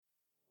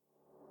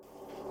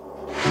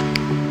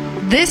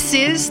This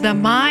is the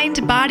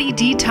Mind Body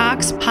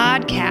Detox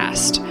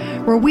Podcast,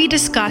 where we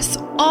discuss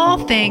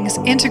all things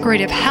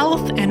integrative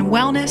health and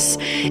wellness,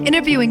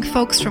 interviewing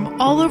folks from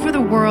all over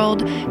the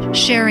world,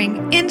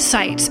 sharing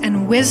insights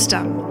and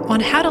wisdom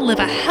on how to live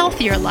a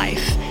healthier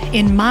life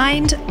in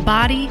mind,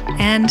 body,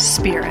 and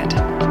spirit.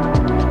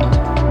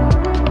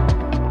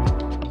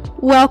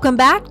 Welcome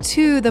back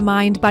to the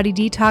Mind Body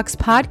Detox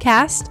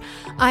Podcast.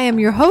 I am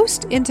your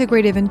host,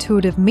 Integrative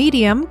Intuitive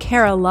Medium,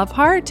 Kara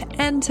Lovehart,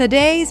 and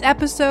today's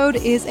episode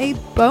is a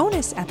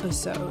bonus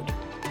episode.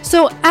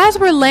 So as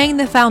we're laying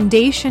the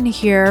foundation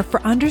here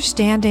for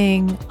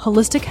understanding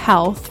holistic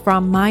health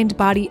from mind,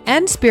 body,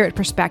 and spirit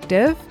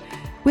perspective,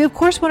 we of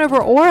course went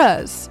over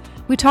auras.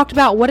 We talked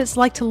about what it's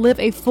like to live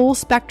a full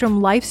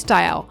spectrum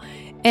lifestyle.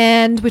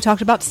 And we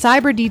talked about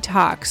cyber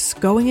detox,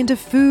 going into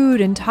food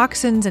and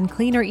toxins and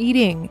cleaner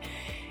eating.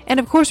 And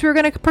of course, we were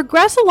going to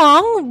progress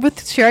along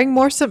with sharing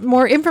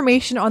more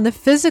information on the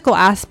physical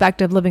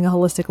aspect of living a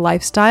holistic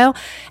lifestyle,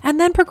 and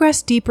then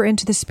progress deeper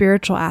into the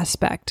spiritual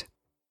aspect.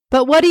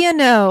 But what do you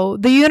know?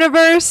 The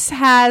universe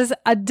has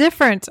a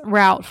different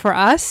route for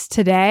us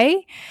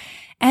today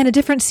and a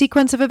different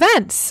sequence of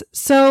events.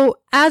 So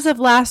as of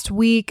last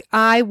week,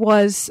 I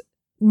was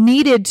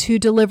needed to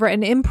deliver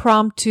an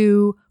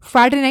impromptu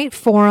Friday Night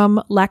Forum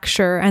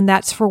lecture, and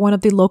that's for one of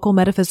the local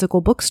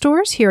metaphysical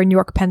bookstores here in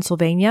York,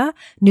 Pennsylvania,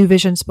 New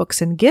Visions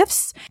Books and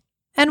Gifts.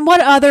 And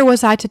what other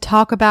was I to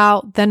talk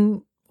about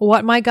than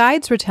what my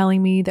guides were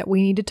telling me that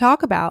we need to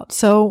talk about?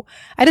 So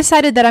I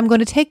decided that I'm going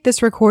to take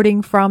this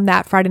recording from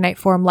that Friday Night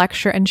Forum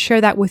lecture and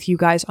share that with you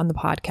guys on the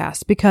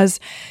podcast, because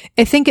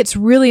I think it's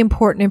really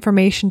important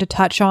information to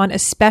touch on,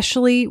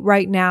 especially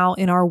right now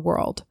in our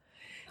world.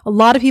 A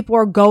lot of people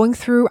are going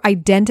through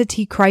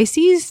identity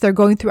crises. They're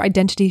going through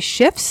identity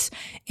shifts.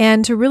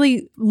 And to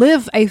really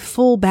live a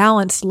full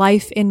balanced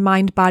life in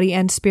mind, body,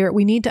 and spirit,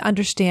 we need to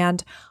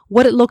understand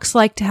what it looks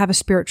like to have a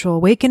spiritual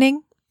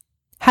awakening,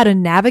 how to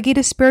navigate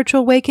a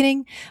spiritual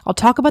awakening. I'll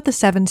talk about the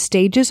 7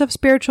 stages of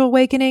spiritual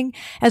awakening,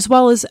 as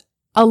well as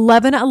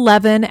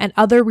 1111 and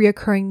other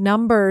reoccurring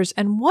numbers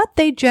and what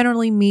they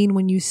generally mean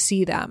when you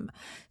see them.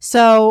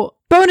 So,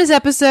 bonus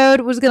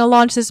episode was going to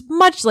launch this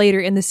much later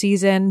in the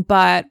season,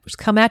 but it's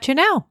coming at you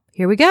now.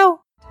 Here we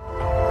go.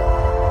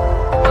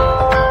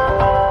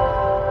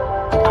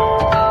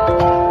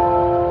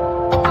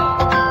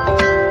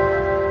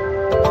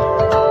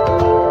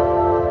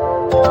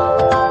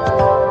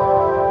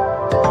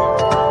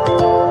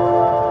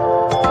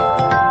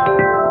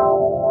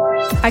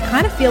 I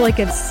kind of feel like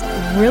it's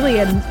really,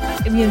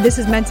 this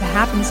is meant to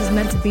happen. This is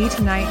meant to be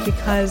tonight,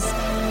 because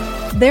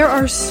there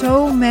are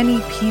so many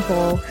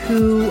people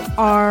who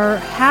are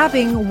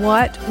having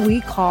what we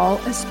call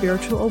a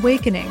spiritual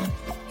awakening.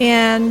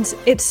 And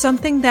it's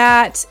something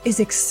that is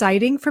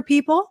exciting for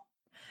people.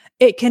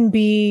 It can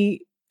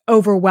be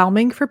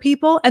overwhelming for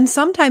people. And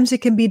sometimes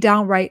it can be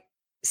downright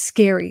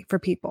scary for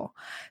people.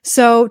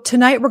 So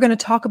tonight we're going to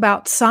talk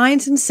about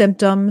signs and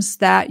symptoms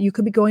that you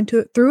could be going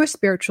through a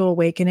spiritual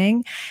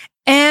awakening,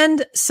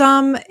 and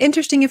some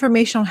interesting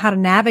information on how to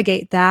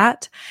navigate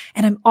that.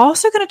 And I'm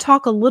also going to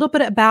talk a little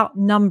bit about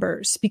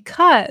numbers,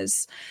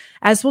 because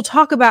as we'll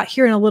talk about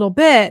here in a little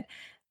bit,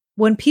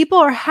 when people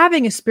are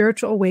having a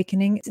spiritual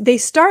awakening, they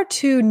start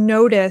to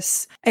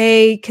notice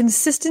a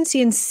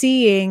consistency in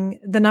seeing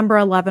the number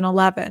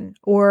 1111,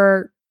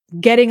 or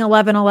getting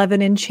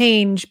 1111 in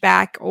change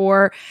back,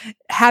 or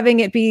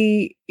having it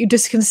be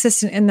just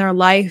consistent in their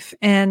life.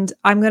 And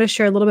I'm going to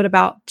share a little bit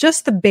about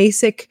just the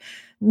basic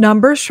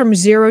numbers from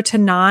 0 to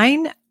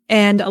 9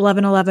 and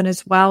 1111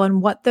 as well,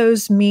 and what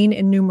those mean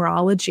in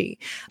numerology,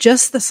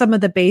 just some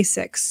of the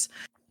basics.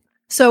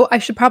 So I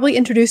should probably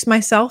introduce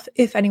myself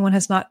if anyone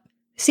has not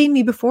seen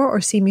me before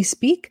or seen me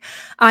speak.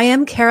 I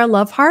am Kara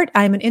Lovehart.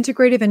 I'm an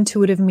integrative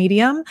intuitive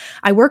medium.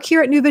 I work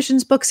here at New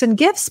Visions Books and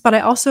Gifts, but I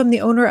also am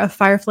the owner of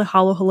Firefly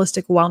Hollow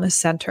Holistic Wellness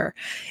Center.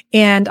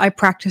 And I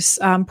practice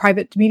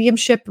private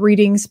mediumship,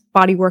 readings,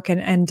 bodywork,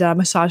 and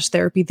massage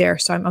therapy there.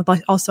 So I'm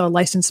also a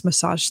licensed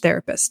massage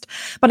therapist.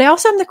 But I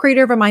also am the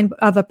creator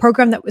of a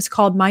program that was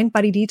called Mind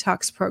Body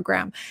Detox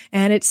Program.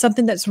 And it's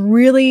something that's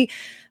really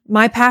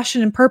my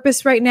passion and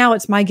purpose right now.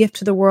 It's my gift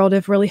to the world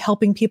of really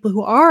helping people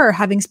who are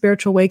having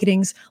spiritual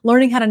awakenings,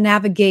 learning how to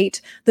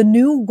navigate the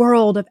new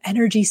world of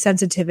energy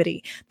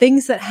sensitivity,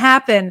 things that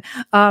happen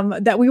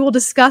that we will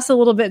discuss a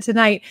little bit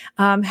tonight,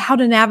 how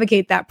to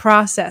navigate that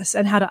process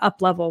and how to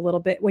up-level a little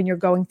bit when you're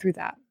going through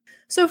that.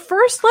 So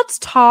first, let's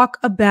talk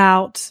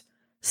about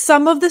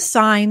some of the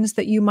signs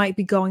that you might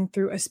be going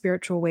through a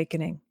spiritual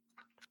awakening.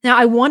 Now,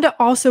 I want to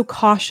also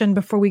caution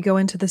before we go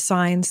into the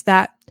signs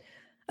that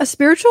a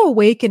spiritual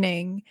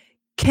awakening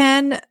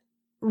can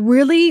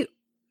really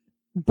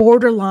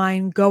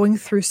borderline going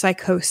through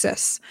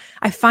psychosis.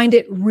 I find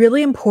it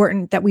really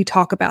important that we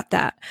talk about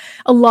that.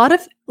 A lot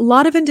of a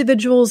lot of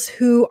individuals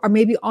who are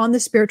maybe on the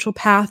spiritual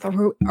path or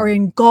who are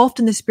engulfed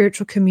in the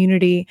spiritual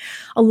community,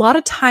 a lot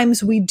of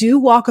times we do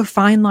walk a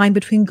fine line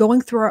between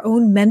going through our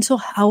own mental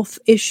health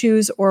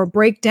issues or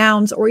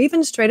breakdowns or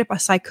even straight up a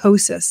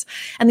psychosis.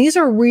 And these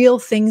are real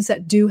things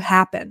that do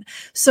happen.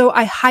 So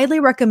I highly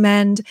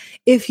recommend,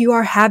 if you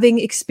are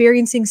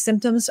experiencing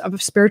symptoms of a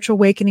spiritual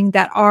awakening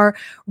that are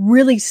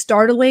really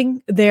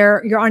startling,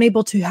 you're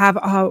unable to have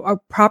a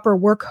proper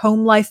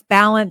work-home life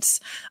balance,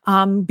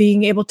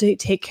 being able to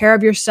take care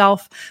of yourself,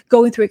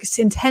 going through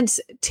intense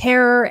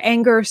terror,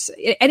 anger,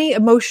 any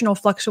emotional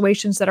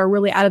fluctuations that are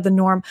really out of the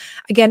norm,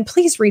 again,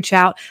 please reach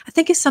out. I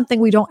think it's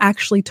something we don't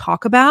actually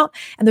talk about,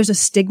 and there's a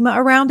stigma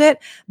around it,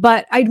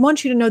 but I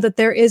want you to know that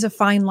there is a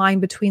fine line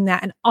between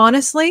that. And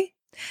honestly,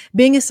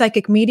 being a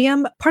psychic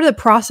medium, part of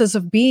the process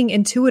of being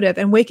intuitive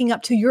and waking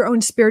up to your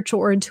own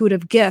spiritual or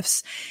intuitive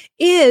gifts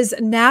is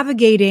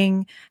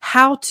navigating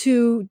how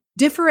to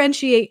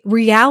differentiate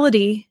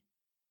reality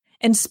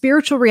and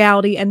spiritual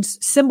reality and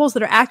symbols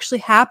that are actually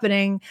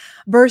happening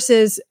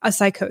versus a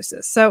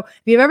psychosis. So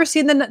if you've ever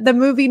seen the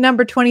movie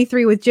Number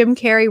 23 with Jim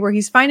Carrey, where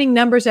he's finding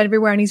numbers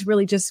everywhere and he's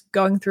really just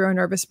going through a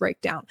nervous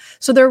breakdown.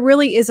 So there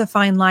really is a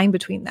fine line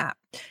between that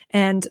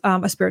and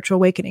a spiritual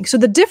awakening. So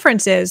the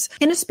difference is,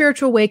 in a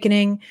spiritual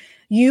awakening,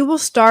 you will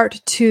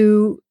start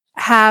to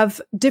have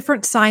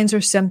different signs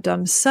or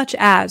symptoms, such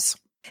as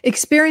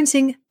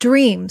experiencing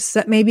dreams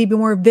that may be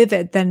more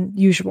vivid than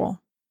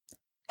usual,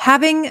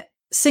 having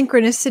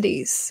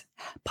synchronicities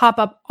pop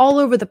up all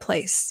over the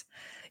place.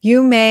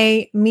 You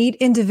may meet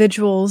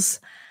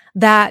individuals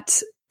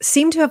that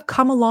seem to have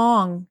come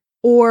along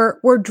or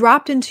were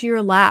dropped into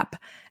your lap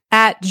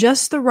at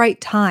just the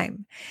right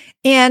time.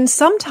 And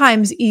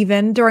sometimes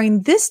even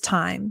during this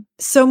time,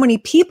 so many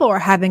people are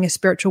having a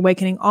spiritual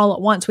awakening all at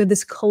once. We have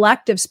this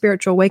collective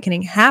spiritual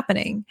awakening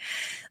happening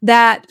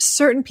that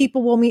certain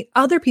people will meet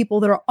other people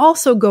that are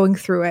also going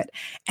through it.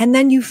 And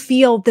then you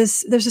feel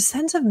there's a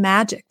sense of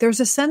magic. There's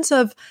a sense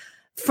of,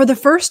 for the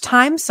first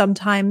time,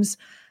 sometimes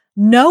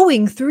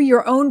knowing through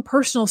your own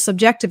personal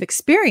subjective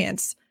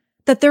experience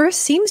that there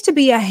seems to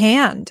be a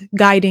hand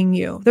guiding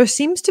you. There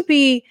seems to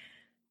be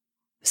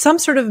some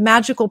sort of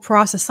magical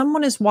process.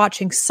 Someone is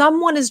watching.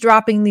 Someone is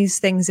dropping these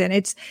things in.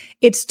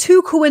 It's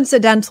too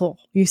coincidental,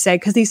 you say,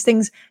 because these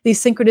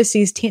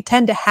synchronicities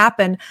tend to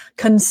happen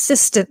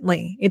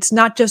consistently. It's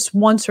not just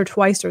once or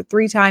twice or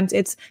three times.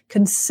 It's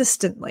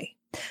consistently.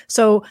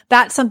 So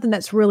that's something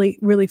that's really,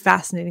 really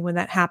fascinating when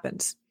that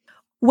happens.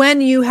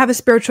 When you have a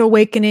spiritual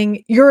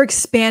awakening, you're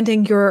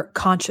expanding your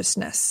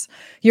consciousness.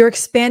 You're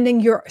expanding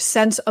your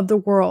sense of the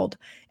world.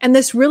 And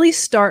this really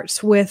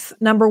starts with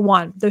number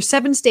one. There's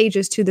 7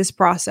 stages to this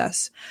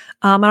process.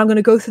 And I'm going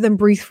to go through them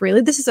briefly.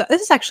 This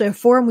is actually a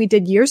forum we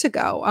did years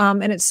ago.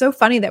 And it's so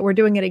funny that we're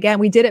doing it again.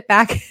 We did it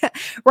back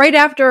right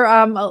after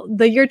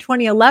the year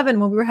 2011,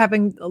 when we were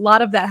having a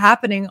lot of that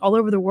happening all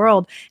over the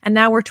world. And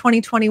now we're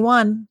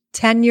 2021,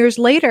 10 years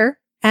later,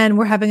 and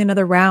we're having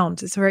another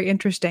round. It's very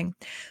interesting.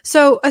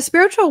 So a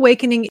spiritual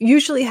awakening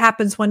usually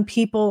happens when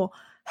people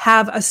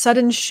have a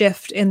sudden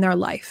shift in their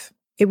life.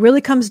 It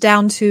really comes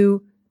down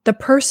to the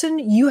person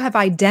you have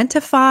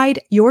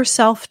identified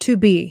yourself to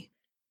be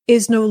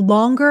is no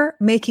longer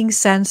making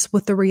sense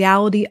with the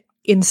reality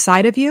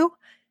inside of you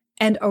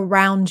and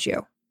around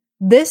you.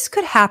 This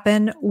could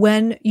happen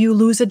when you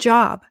lose a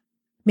job.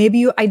 Maybe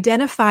you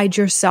identified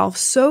yourself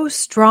so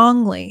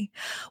strongly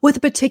with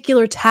the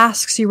particular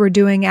tasks you were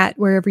doing at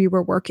wherever you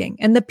were working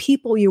and the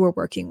people you were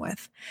working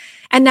with.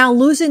 And now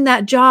losing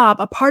that job,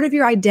 a part of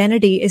your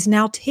identity is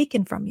now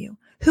taken from you.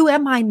 Who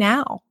am I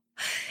now?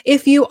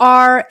 If you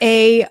are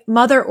a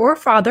mother or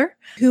father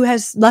who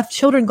has left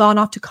children, gone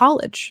off to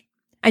college,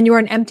 and you're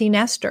an empty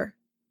nester,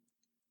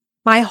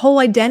 my whole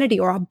identity,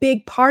 or a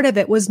big part of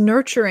it, was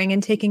nurturing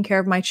and taking care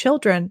of my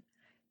children.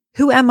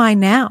 Who am I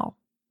now?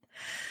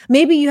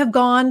 Maybe you have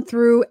gone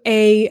through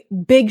a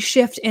big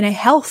shift in a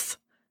health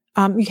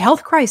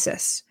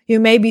crisis. You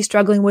may be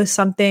struggling with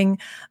something,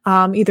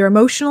 either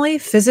emotionally,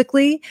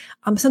 physically,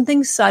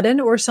 something sudden,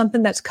 or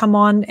something that's come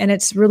on and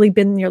it's really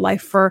been in your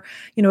life for,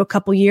 a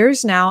couple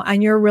years now.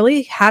 And you're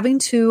really having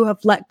to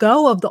have let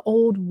go of the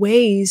old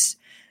ways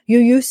you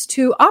used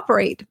to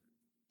operate,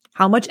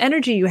 how much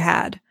energy you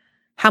had,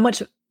 how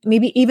much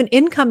maybe even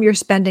income you're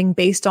spending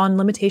based on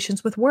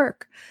limitations with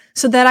work.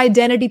 So that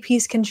identity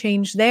piece can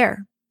change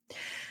there.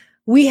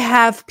 We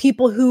have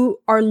people who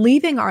are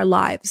leaving our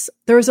lives.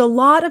 There's a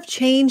lot of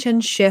change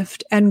and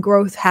shift and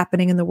growth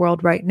happening in the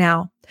world right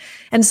now.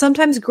 And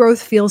sometimes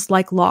growth feels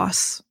like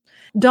loss.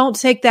 Don't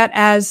take that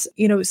as,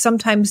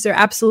 sometimes there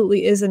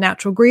absolutely is a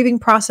natural grieving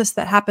process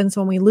that happens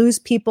when we lose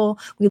people,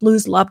 we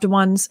lose loved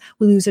ones,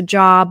 we lose a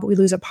job, we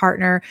lose a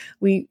partner,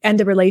 we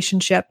end a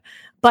relationship.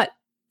 But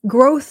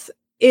growth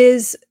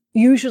is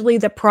usually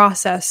the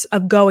process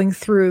of going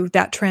through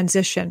that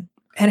transition,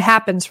 and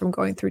happens from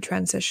going through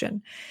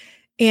transition.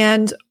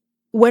 And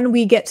when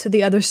we get to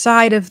the other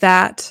side of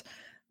that,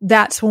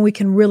 that's when we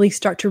can really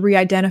start to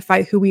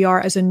re-identify who we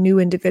are as a new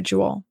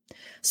individual.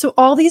 So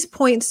all these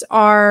points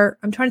are,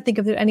 I'm trying to think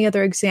of any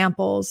other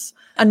examples.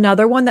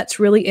 Another one that's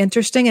really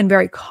interesting and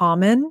very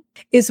common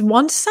is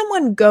once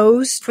someone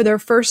goes for their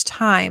first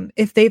time,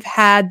 if they've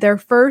had their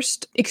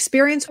first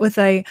experience with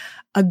a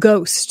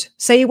ghost,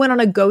 say you went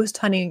on a ghost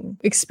hunting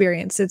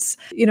experience. It's,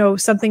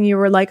 something you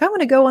were like, I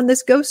want to go on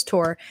this ghost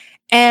tour.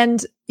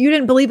 And you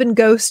didn't believe in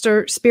ghosts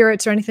or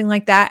spirits or anything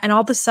like that. And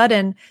all of a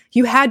sudden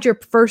you had your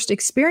first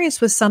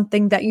experience with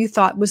something that you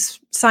thought was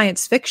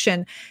science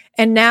fiction.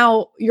 And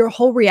now your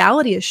whole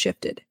reality is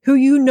shifted. Who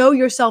you know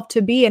yourself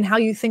to be and how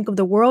you think of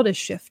the world is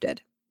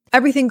shifted.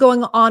 Everything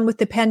going on with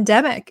the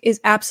pandemic is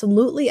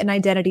absolutely an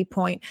identity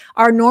point.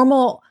 Our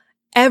normal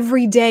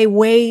everyday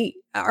way,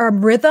 our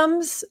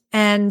rhythms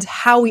and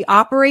how we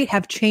operate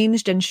have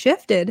changed and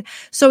shifted.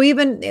 So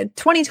even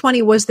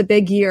 2020 was the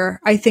big year,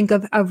 I think,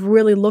 of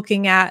really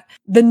looking at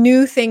the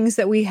new things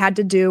that we had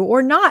to do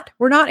or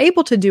we're not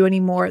able to do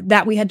anymore,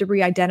 that we had to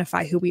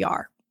re-identify who we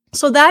are.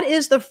 So that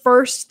is the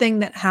first thing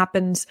that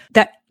happens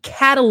that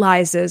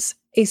catalyzes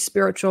a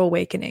spiritual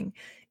awakening,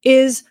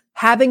 is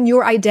having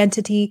your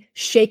identity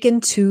shaken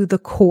to the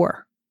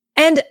core.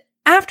 And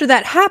after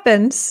that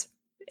happens,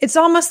 it's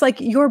almost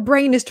like your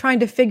brain is trying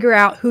to figure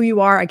out who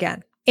you are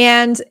again.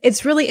 And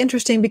it's really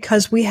interesting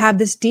because we have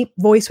this deep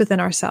voice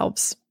within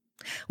ourselves.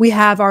 We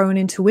have our own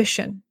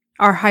intuition,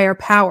 our higher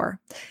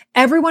power.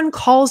 Everyone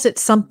calls it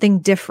something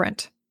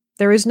different.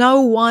 There is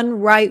no one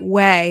right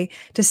way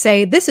to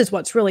say, this is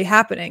what's really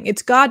happening.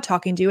 It's God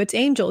talking to you. It's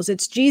angels.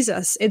 It's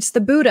Jesus. It's the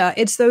Buddha.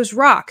 It's those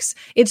rocks.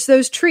 It's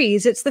those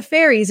trees. It's the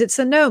fairies. It's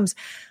the gnomes.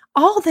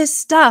 All this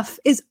stuff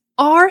is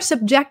our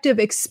subjective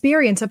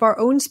experience of our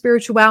own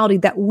spirituality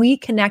that we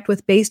connect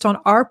with based on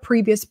our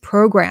previous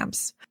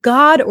programs.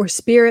 God or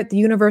spirit, the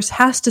universe,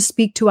 has to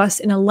speak to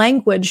us in a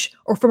language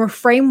or from a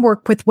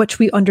framework with which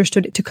we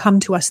understood it to come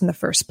to us in the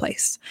first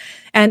place.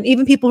 And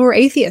even people who are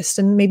atheists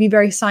and maybe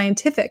very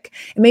scientific,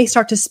 it may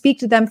start to speak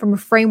to them from a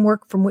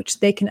framework from which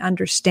they can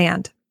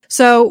understand.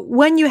 So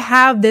when you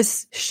have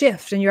this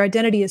shift and your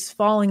identity is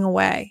falling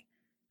away,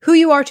 who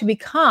you are to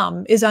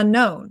become is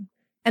unknown.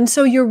 And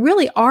so you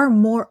really are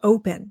more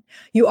open.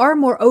 You are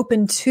more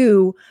open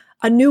to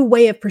a new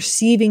way of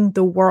perceiving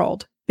the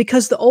world,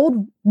 because the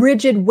old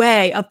rigid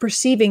way of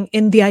perceiving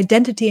in the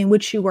identity in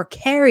which you were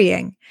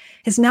carrying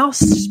is now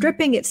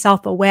stripping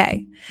itself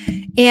away.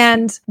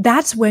 And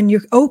that's when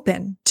you're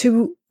open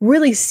to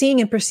really seeing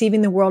and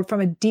perceiving the world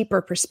from a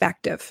deeper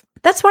perspective.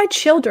 That's why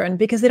children,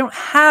 because they don't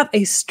have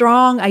a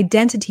strong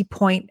identity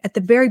point at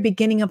the very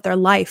beginning of their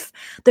life,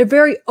 they're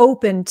very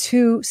open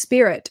to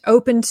spirit,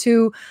 open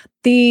to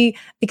the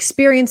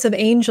experience of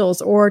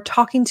angels, or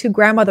talking to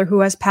grandmother who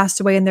has passed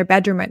away in their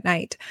bedroom at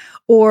night,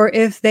 or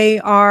if they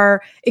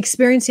are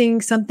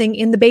experiencing something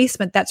in the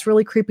basement that's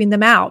really creeping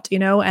them out,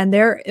 and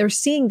they're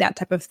seeing that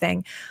type of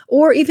thing,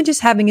 or even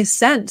just having a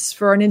sense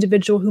for an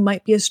individual who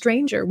might be a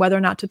stranger, whether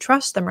or not to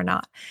trust them or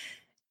not.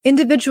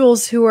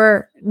 Individuals who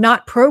are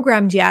not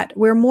programmed yet,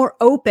 we're more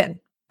open,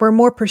 we're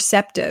more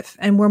perceptive,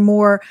 and we're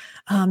more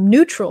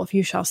neutral, if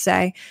you shall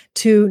say,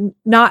 to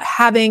not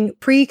having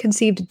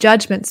preconceived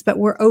judgments, but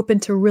we're open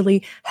to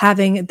really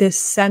having this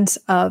sense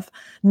of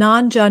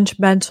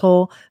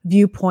non-judgmental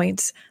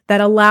viewpoints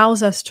that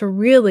allows us to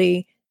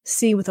really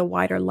see with a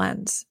wider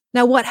lens.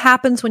 Now, what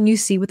happens when you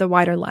see with a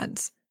wider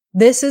lens?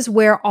 This is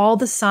where all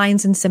the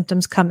signs and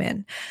symptoms come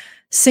in.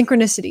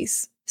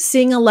 Synchronicities.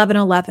 Seeing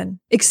 1111,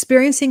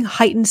 experiencing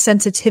heightened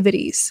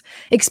sensitivities,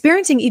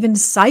 experiencing even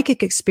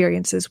psychic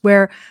experiences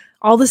where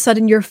all of a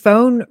sudden your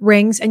phone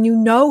rings and you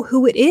know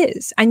who it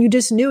is and you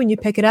just knew and you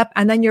pick it up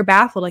and then you're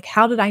baffled. Like,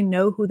 how did I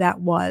know who that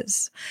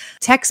was?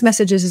 Text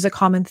messages is a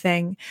common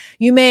thing.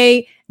 You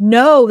may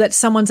know that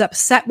someone's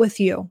upset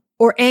with you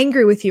or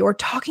angry with you or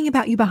talking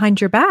about you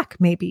behind your back,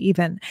 maybe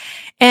even,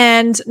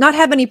 and not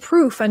have any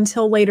proof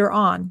until later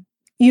on.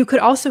 You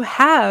could also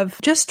have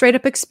just straight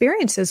up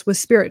experiences with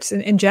spirits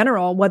in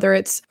general, whether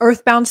it's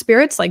earthbound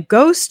spirits like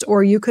ghosts,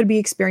 or you could be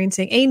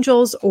experiencing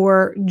angels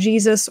or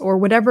Jesus or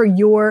whatever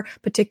your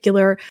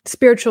particular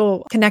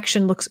spiritual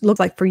connection looks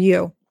like for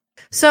you.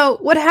 So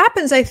what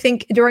happens, I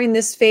think, during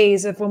this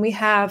phase of when we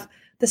have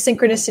the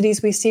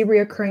synchronicities, we see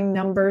reoccurring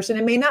numbers, and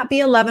it may not be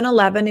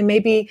 1111. It may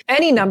be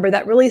any number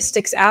that really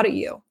sticks out at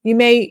you. You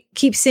may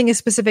keep seeing a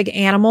specific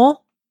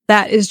animal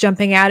that is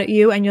jumping out at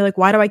you, and you're like,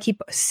 why do I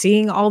keep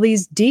seeing all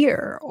these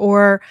deer?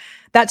 Or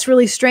that's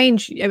really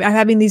strange. I'm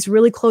having these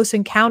really close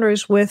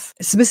encounters with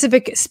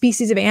specific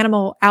species of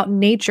animal out in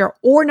nature,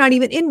 or not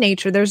even in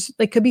nature.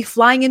 Could be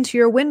flying into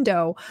your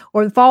window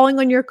or falling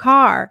on your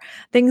car,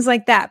 things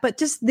like that. But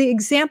just the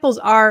examples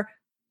are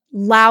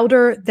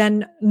louder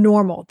than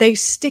normal. They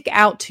stick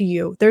out to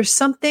you. There's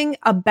something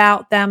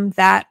about them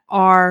that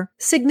are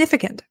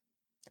significant,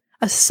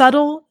 a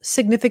subtle,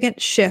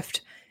 significant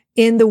shift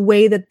in the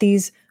way that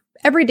these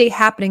everyday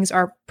happenings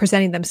are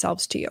presenting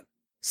themselves to you.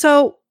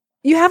 So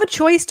you have a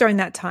choice during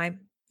that time.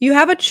 You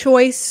have a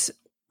choice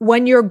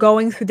when you're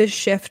going through this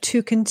shift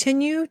to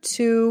continue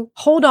to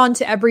hold on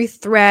to every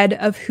thread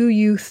of who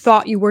you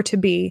thought you were to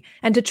be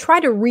and to try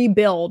to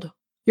rebuild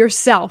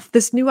yourself,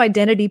 this new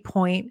identity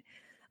point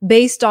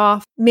based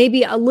off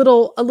maybe a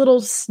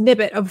little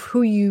snippet of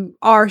who you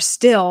are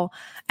still,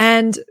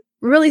 and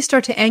really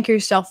start to anchor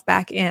yourself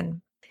back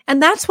in.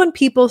 And that's when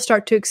people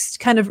start to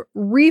kind of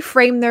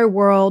reframe their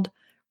world,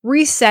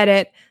 reset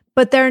it,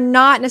 but they're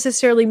not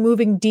necessarily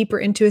moving deeper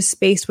into a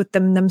space with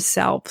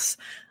themselves.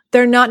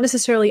 They're not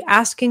necessarily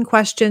asking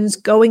questions,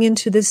 going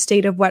into this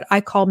state of what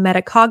I call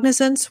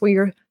metacognizance, where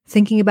you're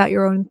thinking about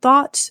your own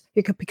thoughts,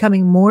 you're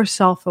becoming more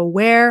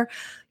self-aware,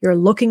 you're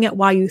looking at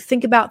why you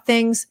think about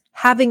things,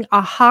 having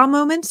aha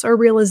moments or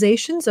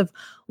realizations of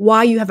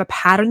why you have a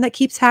pattern that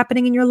keeps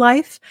happening in your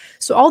life.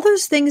 So all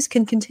those things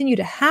can continue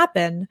to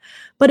happen.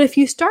 But if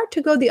you start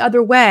to go the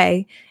other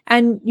way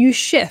and you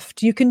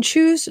shift, you can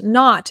choose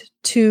not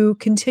to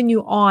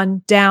continue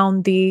on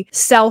down the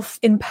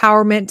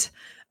self-empowerment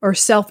or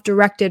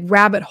self-directed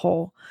rabbit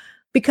hole,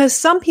 because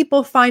some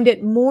people find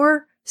it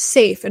more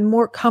safe and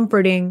more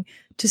comforting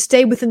to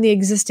stay within the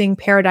existing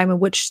paradigm in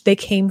which they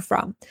came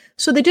from.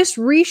 So they just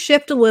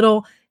reshift a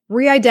little,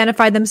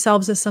 re-identify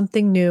themselves as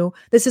something new.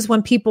 This is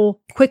when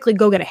people quickly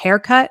go get a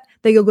haircut.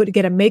 They go to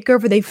get a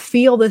makeover. They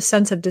feel this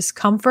sense of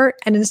discomfort.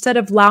 And instead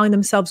of allowing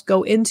themselves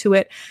go into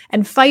it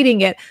and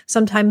fighting it,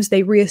 sometimes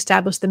they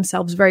reestablish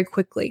themselves very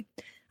quickly.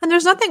 And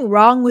there's nothing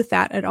wrong with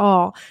that at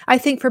all. I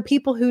think for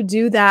people who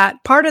do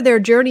that, part of their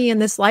journey in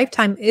this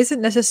lifetime isn't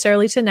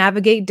necessarily to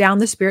navigate down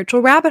the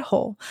spiritual rabbit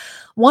hole.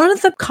 One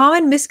of the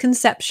common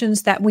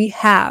misconceptions that we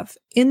have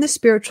in the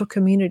spiritual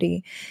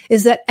community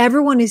is that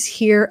everyone is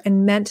here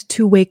and meant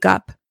to wake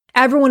up.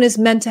 Everyone is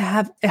meant to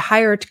have a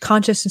higher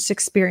consciousness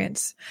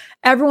experience.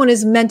 Everyone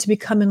is meant to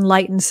become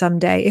enlightened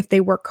someday if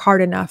they work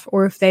hard enough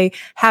or if they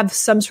have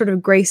some sort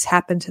of grace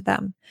happen to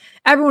them.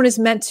 Everyone is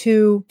meant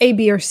to A,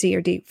 B, or C,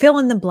 or D, fill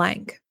in the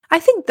blank. I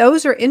think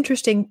those are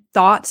interesting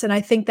thoughts. And I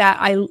think that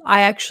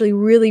I actually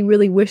really,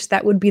 really wish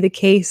that would be the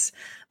case.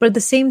 But at the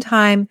same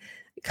time,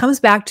 it comes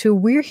back to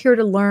we're here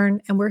to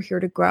learn and we're here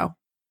to grow.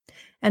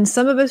 And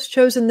some of us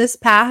chosen this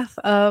path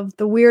of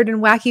the weird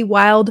and wacky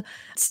wild,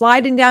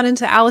 sliding down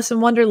into Alice in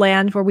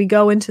Wonderland, where we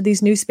go into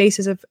these new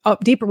spaces of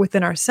up deeper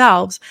within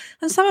ourselves.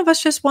 And some of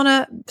us just want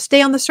to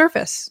stay on the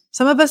surface.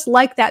 Some of us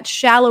like that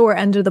shallower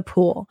end of the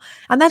pool,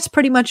 and that's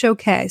pretty much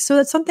okay. So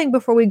that's something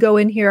before we go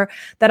in here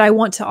that I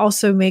want to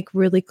also make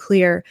really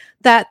clear,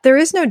 that there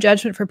is no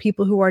judgment for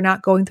people who are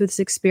not going through this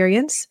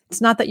experience.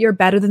 It's not that you're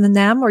better than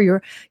them or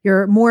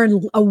you're more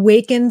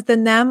awakened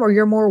than them or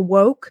you're more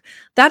woke.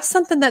 That's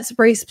something that's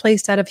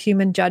placed out of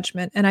human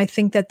judgment. And I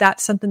think that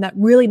that's something that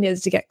really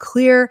needs to get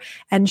clear,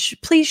 and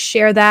please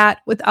share that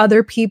with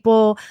other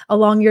people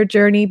along your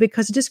journey,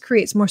 because it just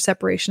creates more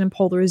separation and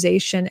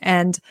polarization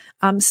and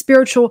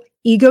spiritual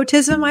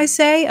egotism, I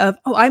say, of,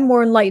 oh, I'm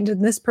more enlightened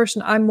than this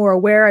person. I'm more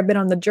aware. I've been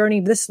on the journey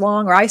this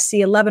long, or I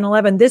see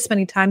 11:11 this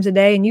many times a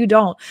day and you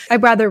don't.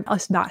 I'd rather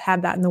us not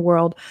have that in the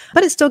world,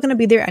 but it's still going to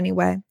be there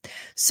anyway.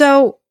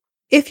 So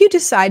if you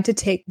decide to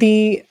take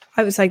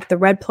I was like the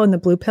red pill and the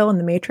blue pill in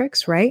the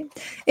Matrix, right?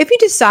 If you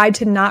decide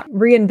to not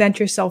reinvent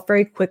yourself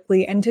very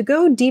quickly and to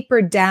go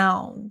deeper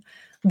down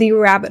the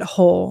rabbit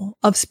hole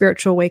of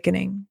spiritual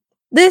awakening,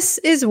 this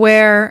is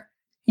where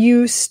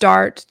you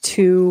start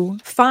to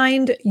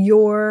find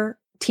your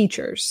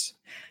teachers.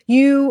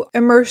 You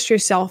immerse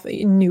yourself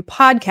in new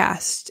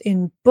podcasts,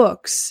 in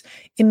books,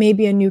 in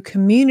maybe a new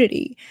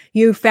community.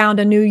 You found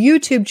a new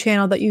YouTube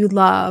channel that you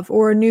love,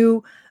 or a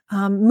new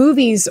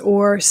movies,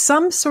 or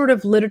some sort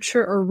of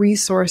literature or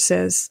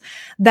resources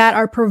that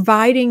are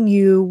providing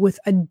you with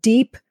a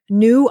deep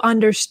new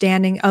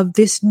understanding of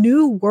this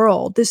new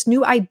world, this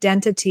new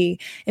identity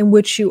in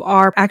which you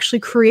are actually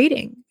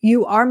creating.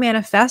 You are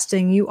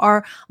manifesting, you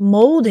are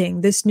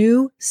molding this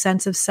new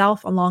sense of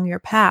self along your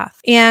path.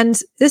 And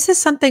this is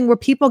something where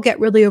people get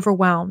really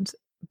overwhelmed,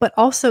 but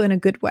also in a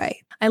good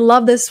way. I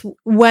love this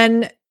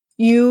when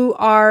you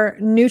are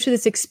new to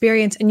this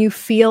experience and you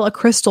feel a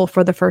crystal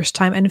for the first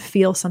time and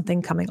feel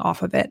something coming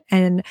off of it.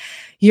 And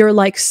you're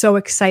like so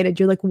excited.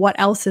 You're like, what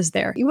else is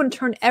there? You want to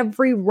turn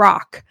every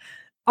rock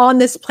on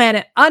this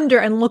planet under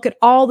and look at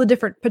all the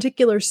different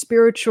particular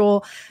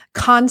spiritual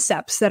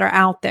concepts that are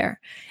out there.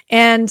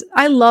 And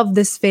I love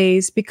this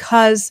phase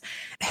because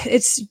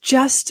it's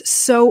just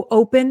so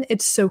open.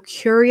 It's so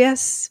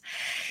curious.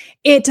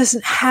 It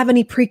doesn't have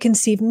any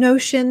preconceived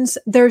notions.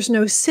 There's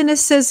no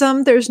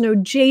cynicism. There's no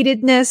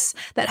jadedness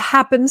that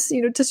happens,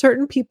 to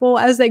certain people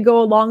as they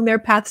go along their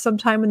path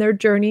sometime in their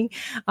journey.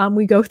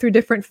 We go through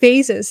different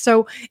phases.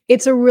 So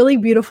it's a really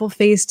beautiful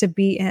phase to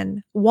be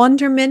in.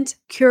 Wonderment,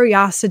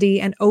 curiosity,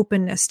 and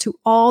openness to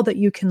all that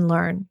you can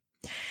learn.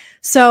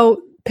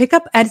 So pick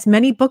up as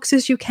many books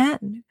as you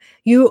can.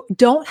 You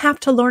don't have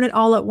to learn it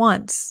all at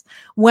once.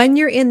 When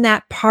you're in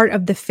that part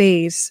of the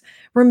phase,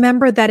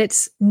 remember that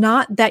it's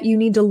not that you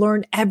need to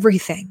learn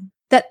everything,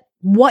 that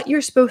what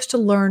you're supposed to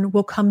learn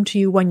will come to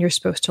you when you're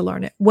supposed to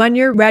learn it. When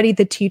you're ready,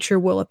 the teacher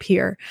will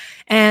appear.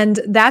 And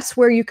that's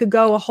where you could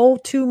go a whole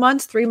 2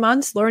 months, 3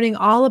 months learning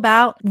all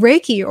about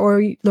Reiki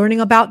or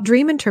learning about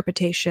dream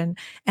interpretation.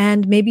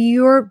 And maybe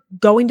you're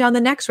going down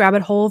the next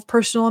rabbit hole of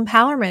personal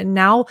empowerment,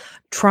 now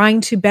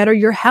trying to better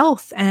your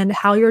health and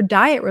how your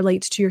diet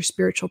relates to your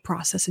spiritual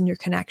process and your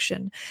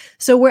connection.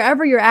 So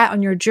wherever you're at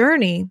on your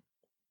journey,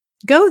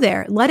 go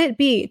there. Let it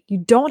be. You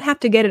don't have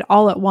to get it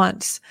all at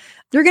once.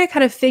 You're going to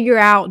kind of figure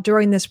out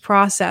during this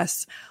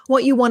process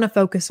what you want to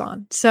focus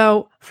on.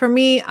 So for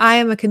me, I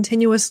am a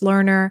continuous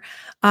learner.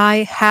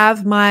 I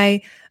have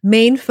my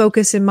main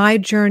focus in my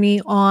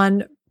journey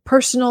on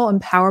personal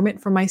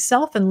empowerment for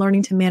myself and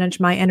learning to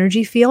manage my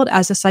energy field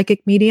as a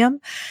psychic medium.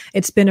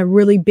 It's been a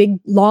really big,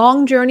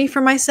 long journey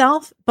for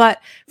myself, but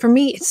for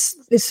me,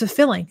 it's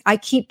fulfilling. I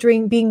keep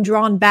being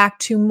drawn back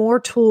to more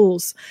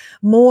tools,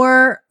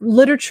 more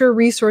literature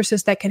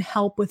resources that can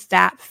help with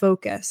that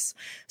focus.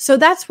 So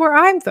that's where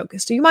I'm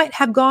focused. You might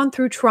have gone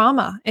through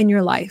trauma in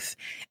your life,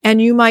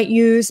 and you might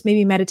use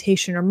maybe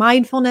meditation or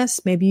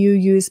mindfulness. Maybe you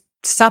use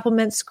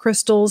supplements,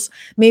 crystals.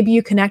 Maybe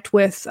you connect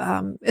with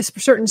a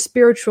certain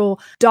spiritual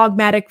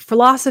dogmatic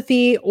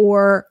philosophy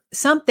or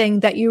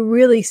something that you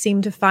really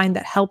seem to find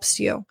that helps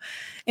you.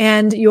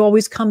 And you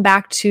always come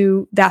back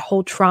to that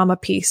whole trauma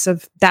piece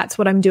of that's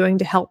what I'm doing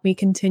to help me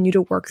continue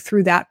to work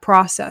through that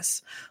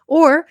process.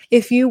 Or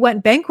if you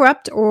went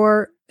bankrupt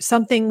or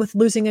something with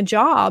losing a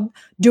job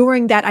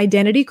during that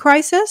identity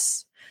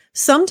crisis,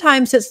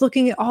 sometimes it's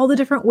looking at all the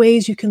different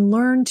ways you can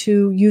learn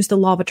to use the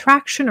law of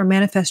attraction or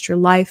manifest your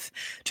life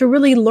to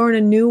really learn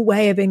a new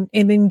way of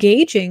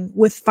engaging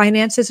with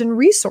finances and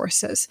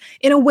resources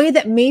in a way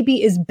that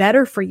maybe is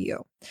better for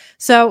you.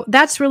 So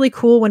that's really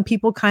cool when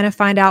people kind of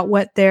find out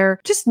what their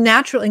just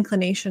natural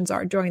inclinations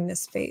are during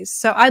this phase.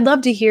 So I'd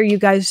love to hear you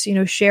guys,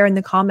 share in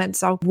the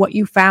comments of what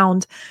you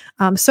found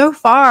so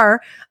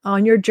far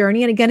on your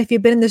journey. And again, if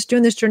you've been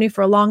doing this journey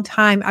for a long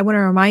time, I want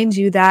to remind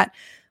you that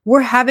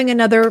we're having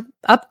another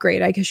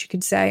upgrade, I guess you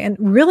could say. And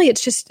really,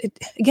 it's just,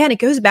 it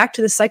goes back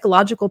to the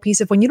psychological piece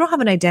of when you don't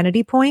have an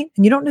identity point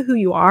and you don't know who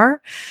you are,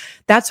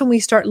 that's when we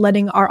start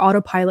letting our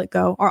autopilot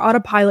go. Our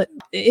autopilot,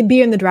 it be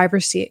in the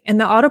driver's seat.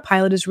 And the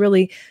autopilot is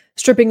really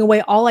stripping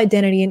away all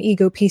identity and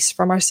ego piece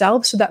from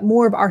ourselves so that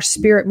more of our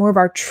spirit, more of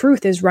our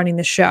truth is running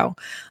the show.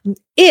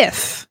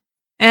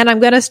 And I'm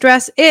going to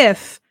stress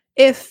if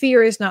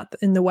fear is not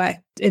in the way.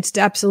 It's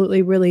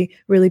absolutely really,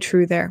 really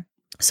true there.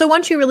 So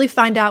once you really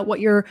find out what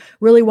you're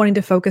really wanting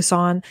to focus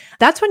on,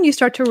 that's when you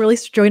start to really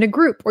join a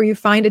group or you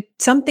find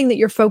something that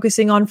you're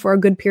focusing on for a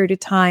good period of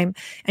time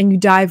and you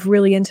dive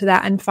really into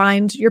that and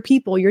find your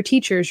people, your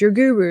teachers, your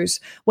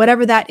gurus,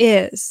 whatever that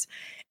is.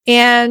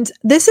 And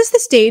this is the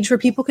stage where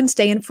people can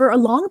stay in for a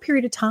long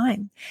period of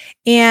time.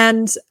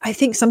 And I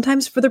think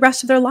sometimes for the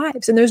rest of their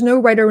lives. And there's no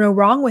right or no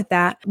wrong with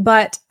that.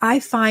 But I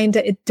find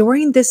that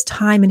during this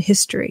time in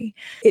history,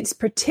 it's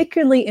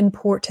particularly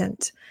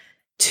important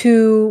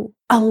to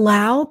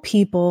allow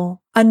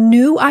people a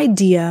new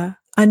idea,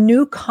 a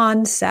new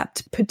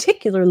concept,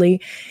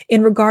 particularly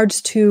in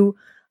regards to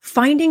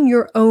finding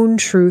your own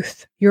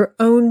truth, your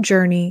own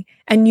journey,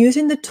 and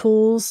using the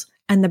tools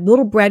and the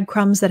little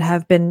breadcrumbs that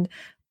have been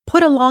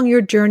put along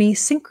your journey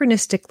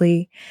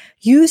synchronistically,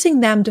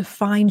 using them to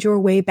find your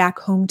way back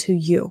home to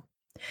you.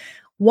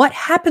 What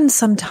happens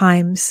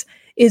sometimes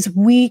is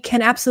we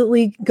can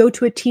absolutely go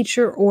to a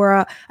teacher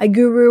or a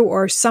guru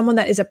or someone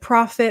that is a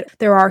prophet.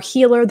 They're our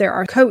healer, they're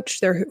our coach,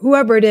 they're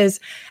whoever it is.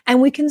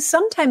 And we can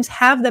sometimes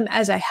have them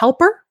as a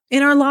helper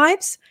in our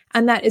lives.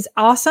 And that is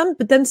awesome.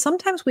 But then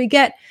sometimes we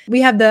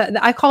have the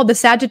I call it the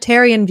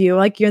Sagittarian view.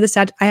 Like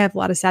I have a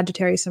lot of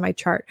Sagittarius in my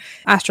chart,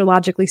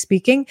 astrologically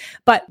speaking.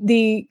 But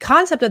the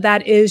concept of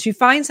that is you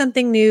find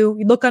something new,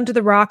 you look under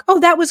the rock. Oh,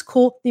 that was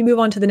cool. You move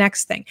on to the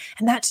next thing.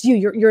 And that's you.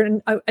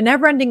 You're a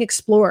never-ending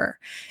explorer.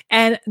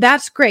 And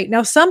that's great.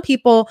 Now, some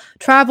people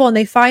travel and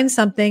they find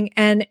something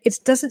and it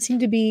doesn't seem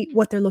to be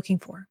what they're looking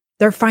for.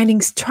 They're trying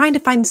to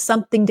find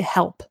something to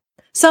help,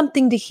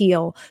 something to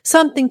heal,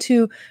 something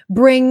to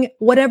bring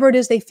whatever it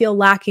is they feel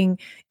lacking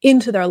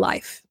into their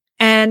life.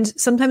 And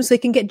sometimes they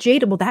can get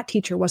jaded. Well, that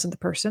teacher wasn't the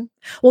person.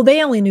 Well,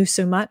 they only knew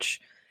so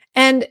much.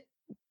 And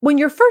when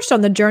you're first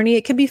on the journey,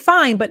 it can be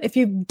fine. But if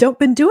you've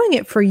been doing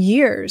it for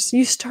years,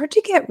 you start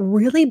to get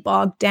really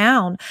bogged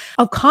down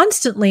of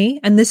constantly,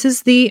 and this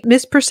is the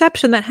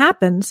misperception that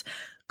happens,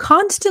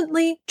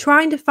 constantly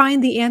trying to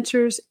find the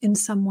answers in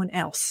someone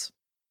else.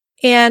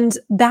 And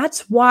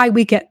that's why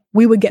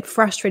we would get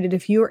frustrated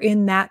if you're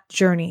in that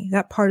journey,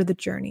 that part of the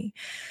journey.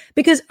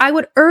 Because I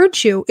would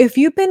urge you, if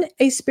you've been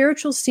a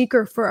spiritual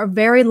seeker for a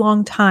very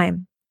long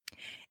time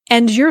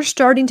and you're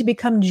starting to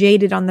become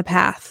jaded on the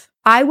path,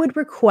 I would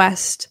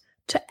request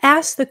to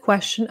ask the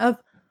question of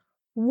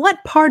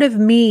what part of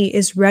me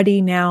is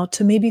ready now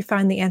to maybe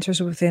find the answers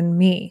within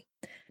me.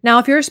 Now,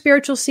 if you're a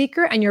spiritual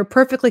seeker and you're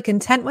perfectly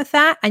content with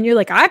that, and you're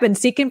like, I've been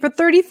seeking for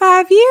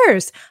 35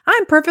 years,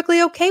 I'm perfectly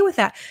okay with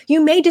that.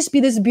 You may just be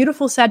this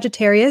beautiful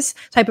Sagittarius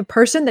type of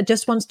person that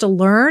just wants to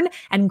learn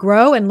and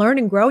grow and learn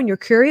and grow, and you're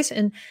curious,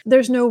 and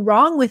there's no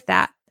wrong with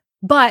that.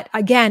 But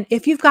again,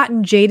 if you've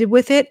gotten jaded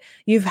with it,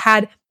 you've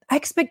had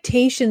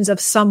expectations of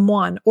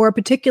someone or a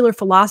particular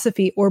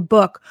philosophy or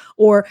book,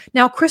 or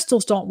now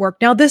crystals don't work,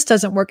 now this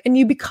doesn't work, and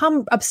you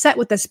become upset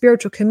with the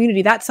spiritual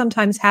community. That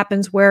sometimes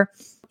happens where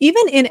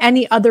even in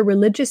any other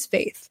religious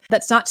faith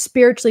that's not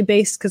spiritually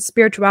based, because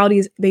spirituality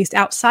is based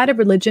outside of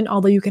religion,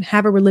 although you can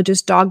have a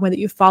religious dogma that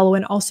you follow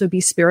and also be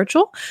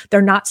spiritual.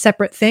 They're not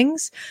separate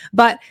things.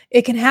 But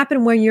it can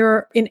happen when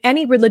you're in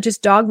any religious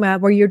dogma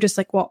where you're just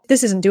like, well,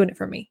 this isn't doing it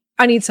for me.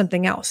 I need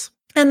something else.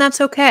 And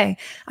that's okay.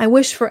 I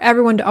wish for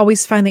everyone to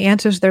always find the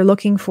answers they're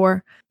looking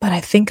for. But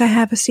I think I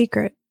have a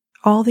secret.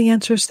 All the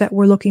answers that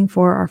we're looking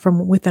for are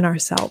from within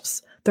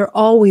ourselves. They're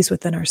always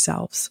within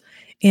ourselves.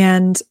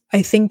 And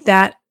I think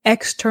that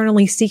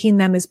externally seeking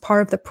them is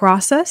part of the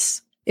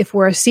process. If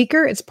we're a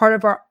seeker, it's part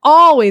of our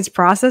always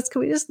process because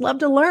we just love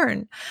to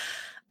learn.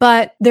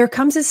 But there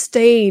comes a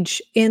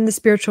stage in the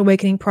spiritual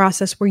awakening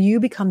process where you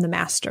become the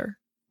master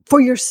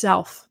for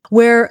yourself,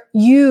 where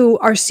you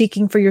are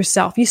seeking for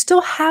yourself. You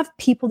still have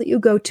people that you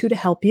go to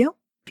help you.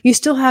 You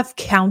still have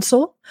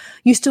counsel.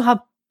 You still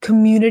have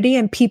community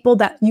and people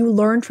that you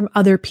learn from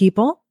other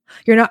people.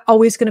 You're not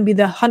always going to be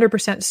the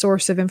 100%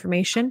 source of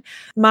information.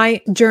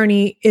 My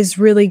journey has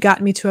really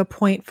gotten me to a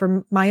point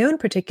for my own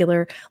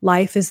particular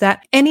life is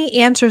that any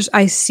answers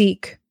I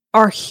seek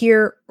are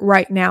here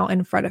right now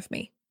in front of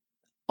me.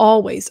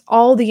 Always.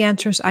 All the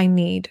answers I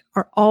need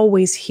are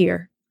always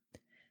here.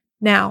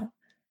 Now,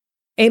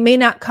 it may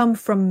not come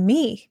from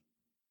me.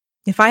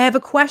 If I have a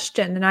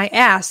question and I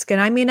ask,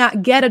 and I may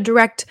not get a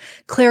direct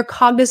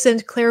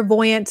claircognizant,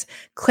 clairvoyant,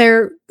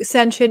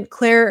 clairsentient,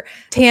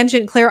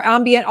 clairtangent,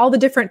 clairambient, all the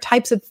different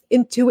types of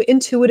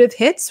intuitive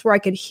hits where I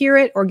could hear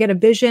it or get a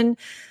vision,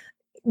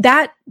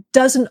 that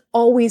doesn't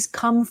always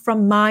come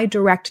from my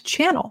direct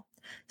channel.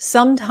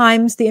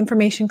 Sometimes the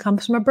information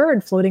comes from a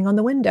bird floating on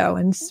the window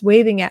and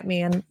waving at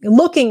me and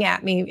looking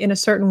at me in a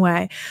certain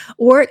way.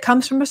 Or it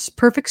comes from a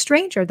perfect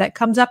stranger that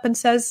comes up and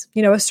says,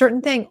 a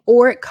certain thing.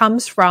 Or it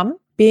comes from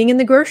being in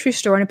the grocery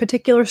store and a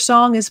particular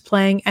song is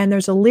playing and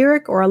there's a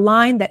lyric or a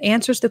line that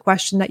answers the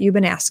question that you've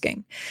been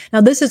asking.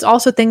 Now, this is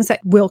also things that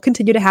will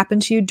continue to happen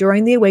to you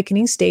during the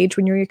awakening stage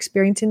when you're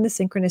experiencing the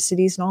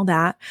synchronicities and all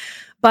that.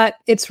 But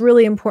it's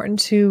really important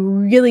to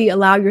really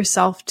allow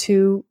yourself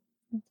to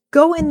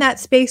go in that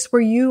space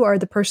where you are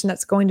the person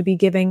that's going to be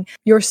giving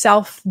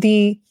yourself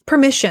the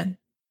permission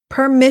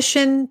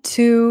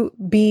to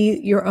be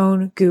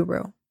your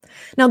guru.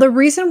 Now, the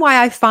reason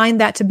why I find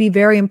that to be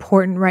very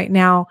important right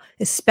now,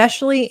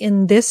 especially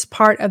in this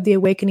part of the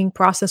awakening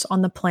process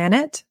on the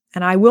planet,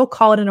 and I will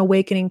call it an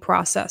awakening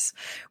process.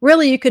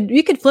 Really, you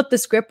could flip the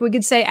script. We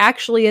could say,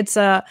 actually, it's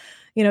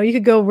you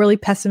could go really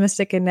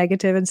pessimistic and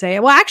negative and say,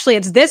 well, actually,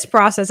 it's this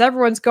process.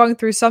 Everyone's going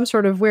through some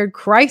sort of weird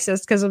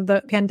crisis because of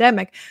the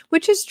pandemic,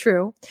 which is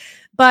true.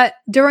 But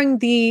during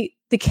the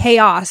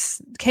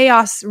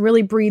chaos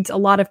really breeds a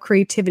lot of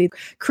creativity.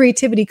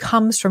 Creativity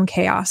comes from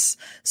chaos.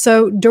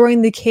 So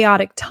during the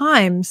chaotic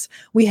times,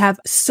 we have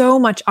so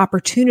much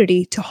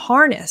opportunity to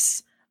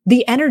harness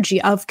the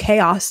energy of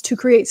chaos to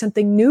create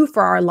something new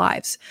for our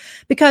lives.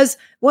 Because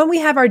when we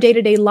have our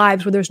day-to-day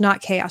lives where there's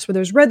not chaos, where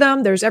there's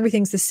rhythm,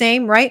 everything's the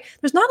same, right?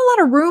 There's not a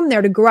lot of room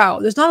there to grow.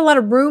 There's not a lot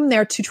of room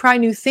there to try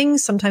new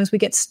things. Sometimes we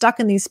get stuck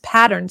in these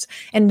patterns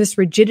and this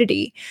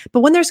rigidity. But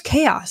when there's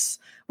chaos,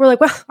 we're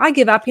like, well, I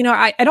give up.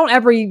 I don't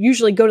ever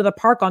usually go to the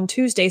park on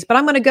Tuesdays, but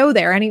I'm going to go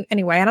there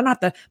anyway. I don't have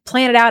to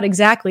plan it out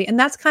exactly. And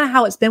that's kind of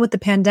how it's been with the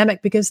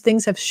pandemic because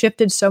things have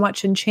shifted so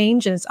much and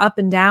changed and it's up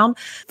and down.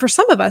 For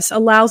some of us,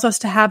 allows us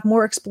to have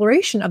more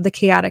exploration of the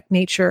chaotic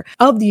nature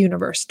of the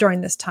universe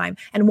during this time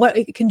and what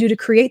it can do to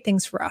create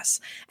things for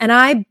us. And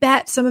I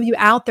bet some of you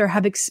out there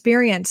have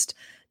experienced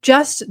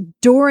just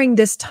during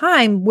this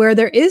time where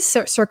there is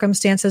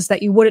circumstances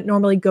that you wouldn't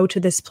normally go to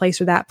this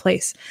place or that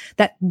place,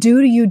 that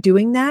due to you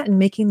doing that and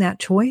making that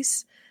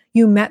choice,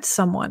 you met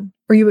someone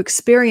or you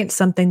experienced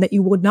something that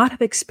you would not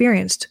have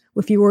experienced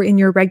if you were in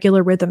your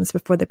regular rhythms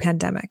before the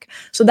pandemic.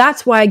 So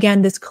that's why,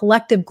 again, this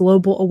collective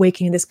global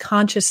awakening, this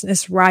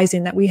consciousness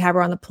rising that we have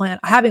on the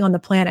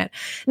planet.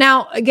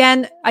 Now,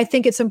 again, I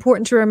think it's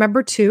important to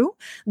remember too,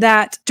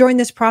 that during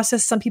this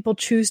process, some people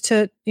choose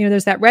to,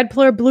 there's that red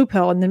pill or blue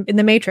pill in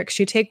the matrix.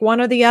 You take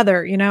one or the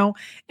other,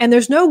 and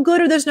there's no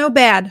good or there's no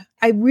bad.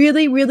 I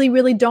really, really,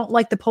 really don't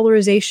like the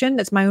polarization.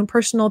 That's my own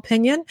personal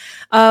opinion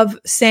of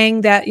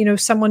saying that,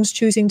 someone's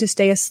choosing to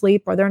stay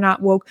asleep or they're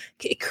not woke.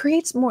 It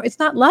creates more, it's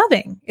not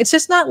loving. It's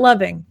just not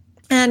loving.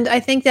 And I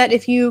think that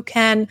if you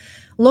can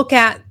look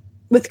at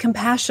with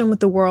compassion with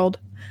the world,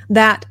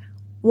 that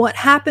what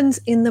happens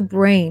in the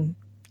brain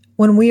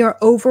when we are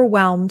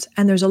overwhelmed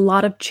and there's a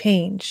lot of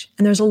change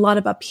and there's a lot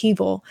of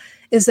upheaval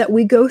is that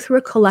we go through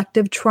a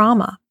collective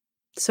trauma.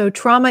 So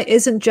trauma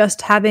isn't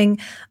just having,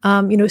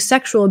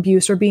 sexual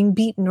abuse or being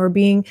beaten or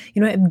being,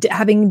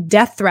 having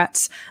death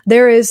threats.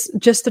 There is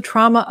just the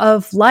trauma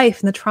of life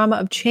and the trauma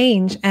of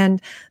change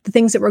and the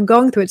things that we're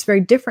going through. It's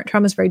very different.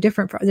 Trauma is very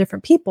different for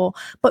different people,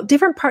 but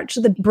different parts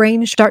of the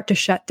brain start to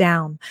shut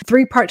down.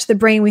 3 parts of the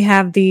brain. We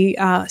have the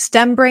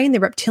stem brain, the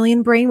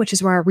reptilian brain, which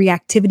is where our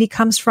reactivity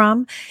comes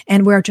from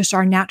and where just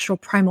our natural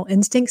primal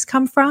instincts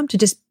come from to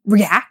just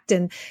react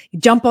and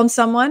jump on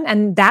someone.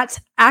 And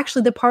that's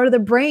actually the part of the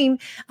brain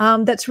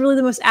that's really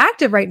the most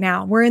active right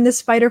now. We're in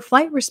this fight or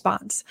flight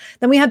response.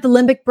 Then we have the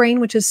limbic brain,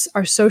 which is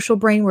our social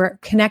brain. We're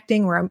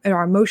connecting, we're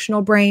our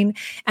emotional brain.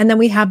 And then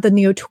we have the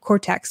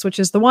neocortex, which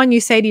is the one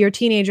you say to your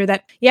teenager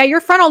that, yeah,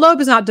 your frontal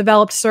lobe is not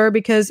developed, sir,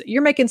 because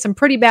you're making some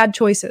pretty bad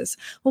choices.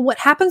 Well, what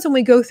happens when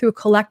we go through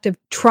collective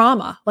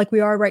trauma, like we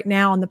are right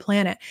now on the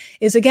planet,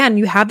 is again,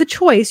 you have the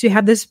choice. You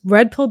have this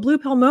red pill, blue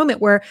pill moment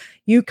where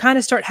you kind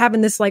of start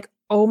having this like,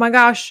 oh my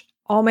gosh,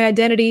 all my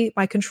identity,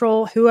 my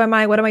control, who am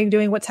I? What am I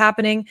doing? What's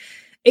happening?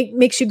 It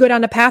makes you go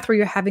down a path where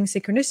you're having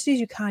synchronicities.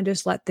 You kind of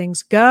just let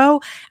things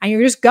go and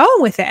you're just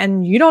going with it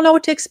and you don't know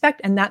what to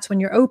expect. And that's when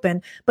you're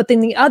open. But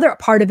then the other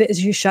part of it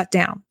is you shut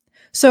down.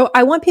 So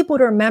I want people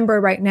to remember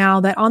right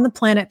now that on the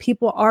planet,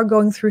 people are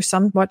going through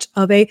somewhat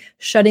of a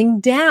shutting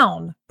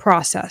down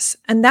process,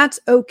 and that's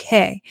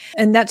okay.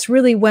 And that's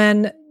really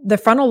when the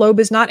frontal lobe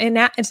is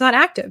it's not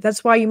active.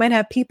 That's why you might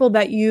have people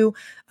that you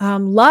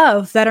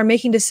love that are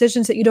making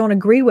decisions that you don't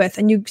agree with.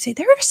 And you say,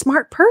 they're a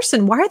smart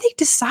person. Why are they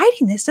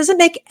deciding this? Doesn't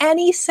make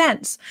any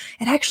sense.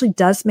 It actually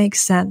does make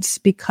sense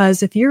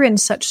because if you're in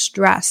such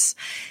stress,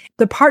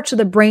 the parts of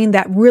the brain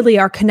that really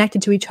are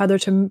connected to each other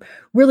to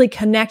really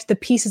connect the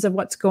pieces of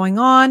what's going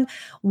on,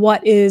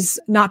 what is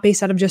not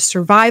based out of just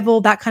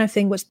survival, that kind of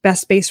thing, what's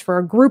best based for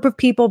a group of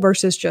people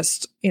versus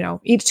just,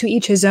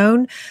 each his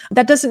own.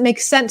 That doesn't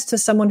make sense to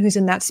someone who's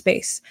in that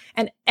space.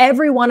 And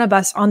every one of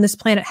us on this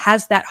planet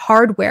has that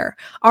hardware.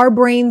 Our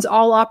brains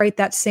all operate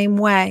that same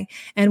way.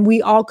 And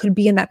we all could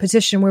be in that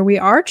position where we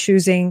are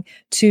choosing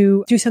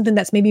to do something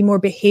that's maybe more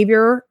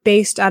behavior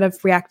based out of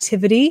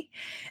reactivity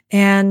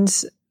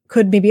and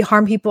could maybe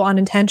harm people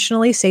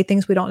unintentionally, say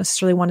things we don't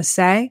necessarily want to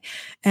say.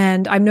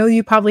 And I know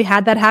you probably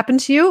had that happen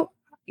to you.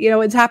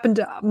 It's happened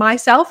to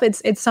myself.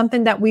 It's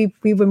something that we've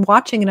been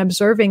watching and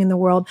observing in the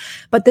world.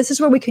 But this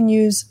is where we can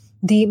use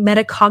the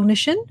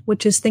metacognition,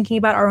 which is thinking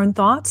about our own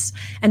thoughts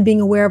and being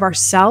aware of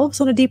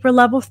ourselves on a deeper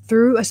level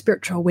through a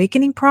spiritual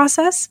awakening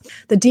process.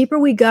 The deeper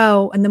we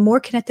go and the more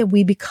connected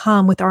we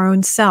become with our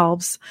own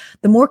selves,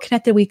 the more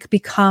connected we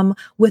become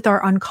with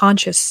our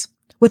unconscious,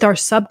 with our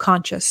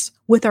subconscious,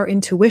 with our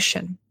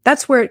intuition.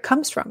 That's where it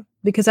comes from,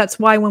 because that's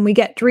why when we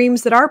get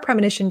dreams that are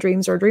premonition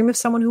dreams or a dream of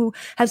someone who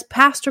has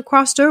passed or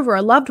crossed over,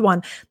 a loved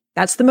one,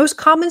 that's the most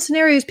common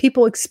scenarios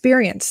people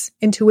experience,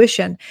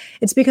 intuition.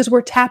 It's because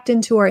we're tapped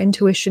into our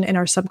intuition and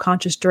our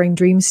subconscious during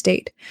dream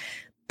state.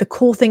 The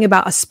cool thing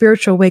about a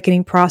spiritual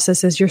awakening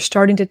process is you're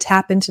starting to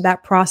tap into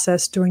that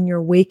process during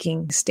your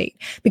waking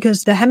state,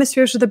 because the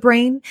hemispheres of the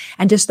brain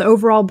and just the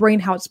overall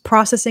brain, how it's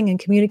processing and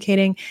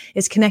communicating,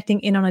 is connecting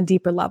in on a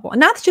deeper level. And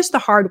that's just the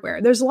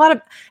hardware. There's a lot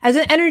of, as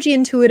an energy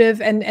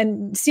intuitive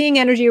and seeing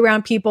energy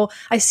around people,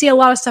 I see a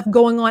lot of stuff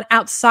going on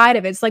outside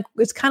of it.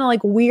 It's kind of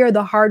like we are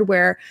the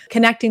hardware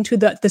connecting to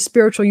the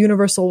spiritual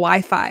universal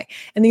Wi-Fi.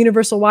 And the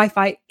universal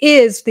Wi-Fi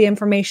is the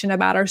information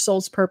about our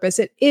soul's purpose.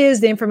 It is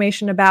the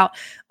information about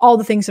all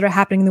the things that are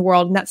happening in the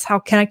world. And that's how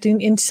connecting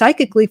in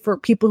psychically for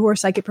people who are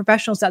psychic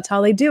professionals, that's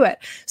how they do it.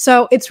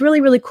 So it's really,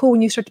 really cool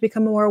when you start to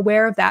become more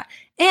aware of that.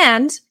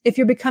 And if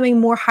you're becoming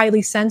more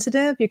highly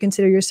sensitive, you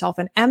consider yourself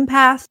an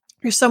empath,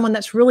 you're someone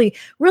that's really,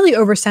 really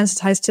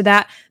oversensitized to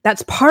that.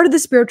 That's part of the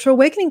spiritual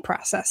awakening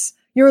process.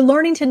 You're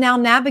learning to now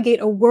navigate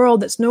a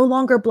world that's no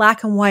longer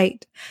black and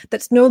white,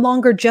 that's no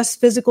longer just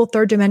physical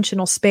third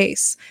dimensional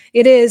space.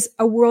 It is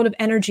a world of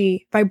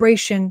energy,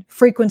 vibration,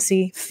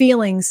 frequency,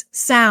 feelings,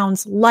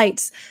 sounds,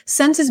 lights,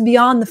 senses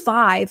beyond the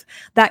 5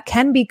 that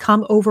can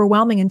become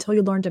overwhelming until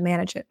you learn to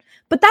manage it.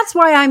 But that's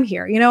why I'm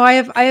here. I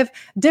have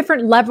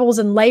different levels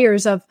and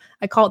layers of,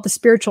 I call it the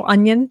spiritual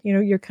onion.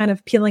 You're kind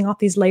of peeling off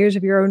these layers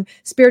of your own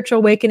spiritual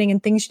awakening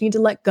and things you need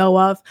to let go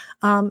of.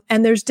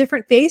 And there's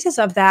different phases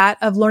of that,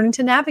 of learning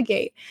to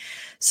navigate.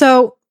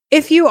 So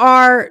if you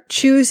are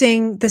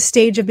choosing the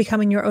stage of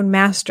becoming your own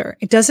master,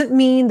 it doesn't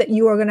mean that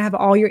you are going to have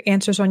all your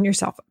answers on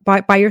yourself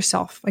by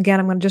yourself.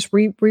 Again, I'm going to just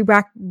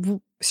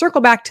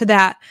circle back to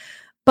that.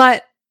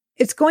 But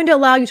it's going to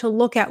allow you to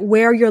look at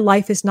where your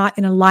life is not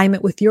in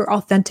alignment with your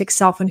authentic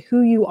self and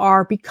who you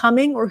are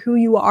becoming or who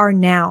you are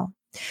now.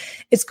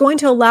 It's going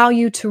to allow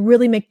you to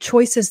really make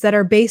choices that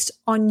are based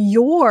on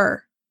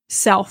your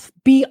self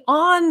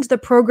beyond the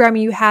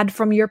programming you had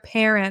from your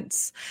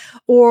parents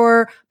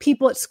or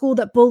people at school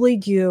that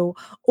bullied you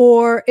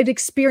or an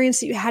experience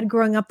that you had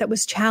growing up that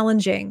was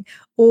challenging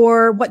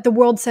or what the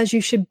world says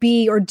you should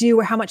be or do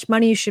or how much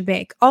money you should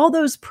make. All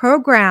those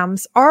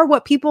programs are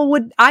what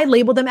I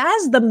label them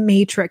as the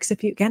Matrix.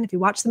 If you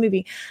watch the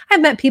movie,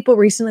 I've met people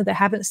recently that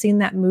haven't seen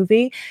that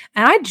movie.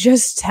 And I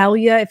just tell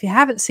you, if you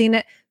haven't seen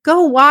it,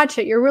 go watch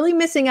it. You're really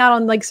missing out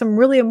on like some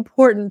really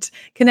important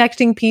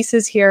connecting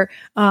pieces here.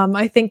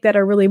 I think that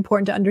are really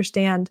important to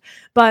understand.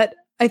 But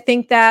I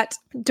think that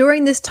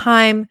during this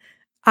time,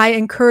 I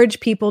encourage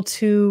people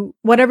to,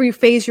 whatever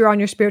phase you're on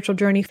your spiritual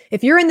journey,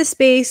 if you're in the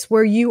space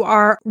where you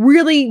are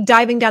really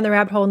diving down the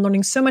rabbit hole and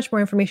learning so much more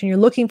information, you're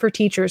looking for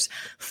teachers,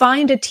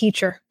 find a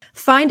teacher.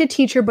 Find a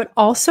teacher, but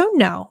also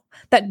know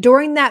that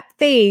during that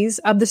phase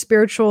of the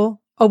spiritual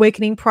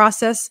awakening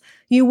process,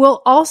 you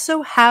will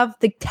also have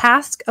the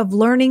task of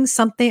learning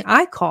something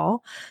I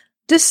call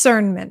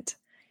discernment.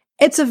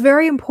 It's a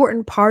very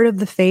important part of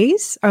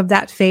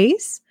that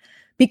phase,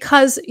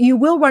 because you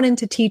will run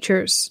into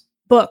teachers,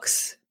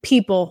 books,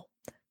 people,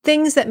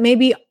 things that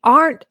maybe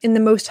aren't in the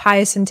most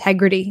highest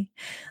integrity,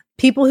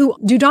 people who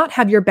do not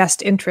have your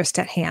best interest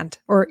at hand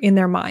or in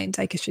their minds,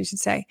 I guess you should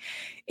say.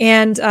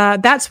 And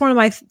that's one of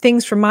my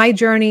things from my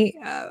journey.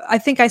 I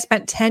think I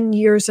spent 10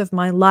 years of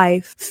my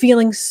life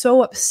feeling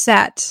so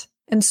upset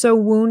and so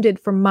wounded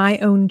from my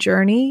own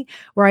journey,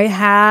 where I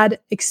had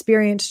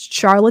experienced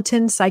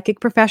charlatan psychic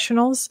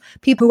professionals,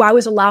 people who I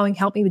was allowing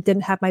help me but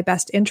didn't have my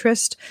best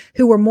interest,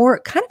 who were more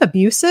kind of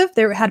abusive.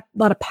 They had a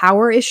lot of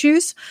power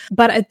issues.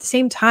 But at the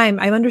same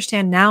time, I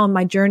understand now in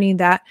my journey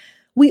that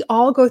we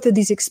all go through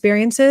these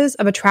experiences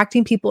of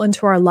attracting people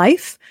into our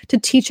life to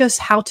teach us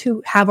how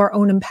to have our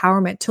own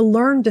empowerment, to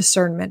learn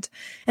discernment.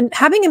 And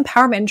having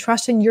empowerment and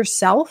trust in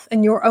yourself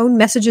and your own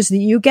messages that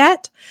you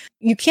get,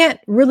 you can't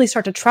really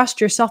start to trust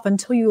yourself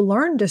until you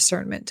learn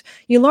discernment.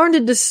 You learn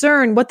to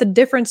discern what the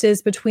difference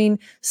is between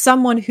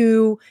someone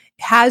who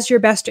has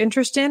your best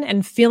interest in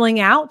and feeling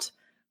out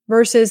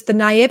versus the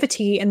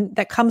naivety and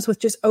that comes with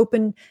just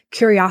open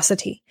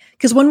curiosity.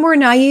 Because when we're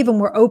naive and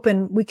we're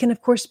open, we can,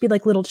 of course, be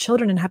like little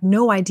children and have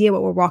no idea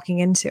what we're walking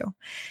into.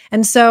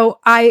 And so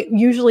I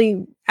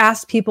usually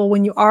ask people,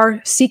 when you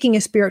are seeking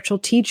a spiritual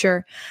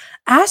teacher,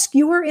 ask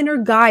your inner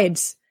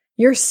guides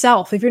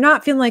yourself. If you're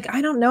not feeling like,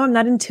 I don't know, I'm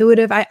not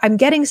intuitive, I'm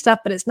getting stuff,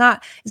 but it's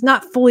not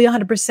fully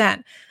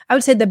 100%. I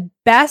would say the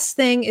best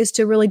thing is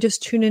to really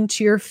just tune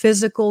into your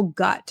physical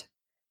gut.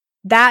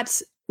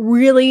 That's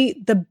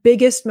really the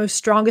biggest, most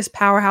strongest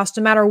powerhouse,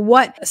 no matter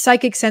what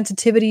psychic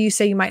sensitivity you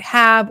say you might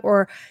have,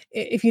 or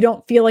if you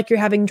don't feel like you're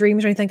having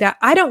dreams or anything like that.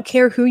 I don't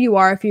care who you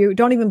are. If you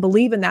don't even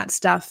believe in that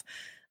stuff,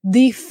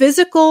 the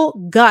physical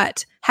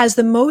gut has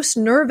the most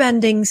nerve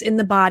endings in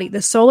the body.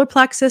 The solar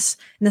plexus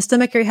and the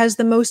stomach area has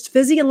the most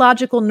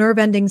physiological nerve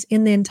endings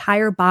in the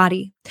entire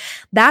body.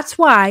 That's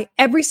why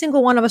every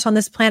single one of us on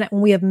this planet,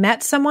 when we have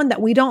met someone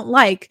that we don't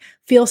like,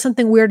 feels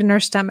something weird in our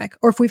stomach.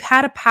 Or if we've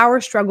had a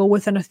power struggle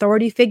with an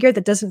authority figure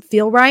that doesn't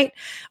feel right,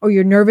 or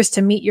you're nervous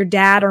to meet your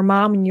dad or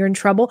mom and you're in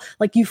trouble,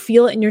 like you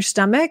feel it in your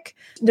stomach.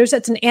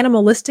 That's an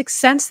animalistic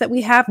sense that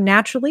we have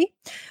naturally.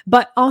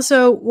 But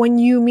also when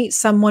you meet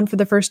someone for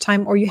the first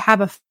time, or you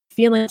have a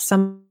feeling of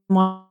someone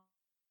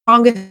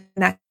stronger than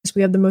that,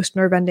 we have the most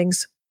nerve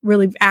endings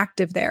really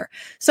active there.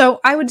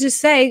 So I would just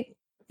say,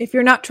 if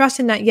you're not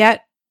trusting that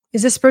yet,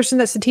 is this person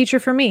that's the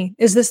teacher for me?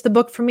 Is this the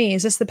book for me?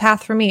 Is this the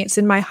path for me? It's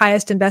in my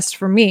highest and best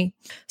for me.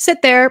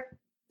 Sit there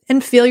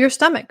and feel your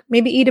stomach.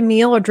 Maybe eat a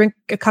meal or drink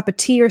a cup of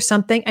tea or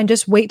something and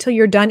just wait till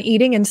you're done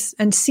eating and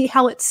see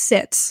how it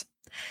sits.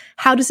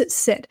 How does it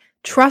sit?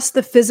 Trust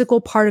the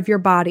physical part of your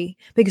body,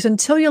 because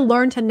until you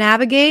learn to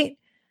navigate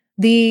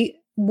the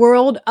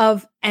world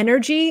of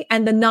energy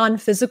and the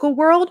non-physical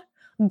world,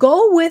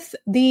 go with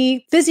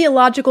the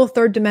physiological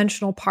third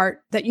dimensional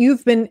part that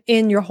you've been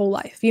in your whole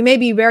life. You may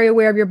be very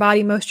aware of your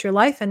body most of your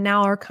life and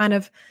now are kind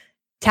of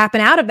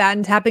tapping out of that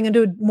and tapping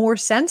into more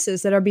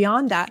senses that are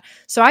beyond that.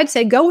 So I'd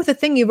say go with the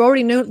thing you've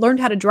already learned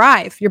how to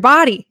drive, your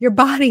body. Your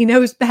body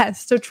knows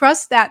best. So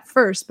trust that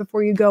first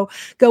before you go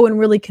and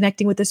really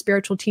connecting with a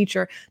spiritual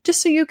teacher,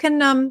 just so you can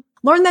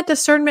learn that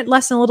discernment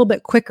lesson a little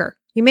bit quicker.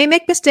 You may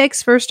make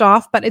mistakes first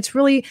off, but it's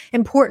really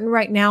important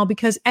right now,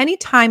 because any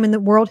time in the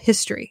world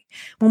history,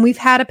 when we've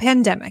had a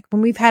pandemic,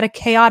 when we've had a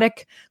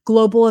chaotic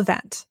global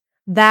event,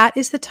 that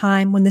is the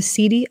time when the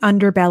seedy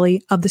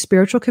underbelly of the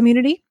spiritual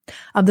community,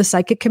 of the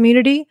psychic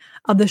community,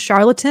 of the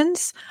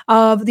charlatans,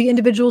 of the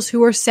individuals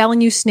who are selling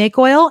you snake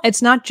oil.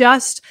 It's not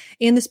just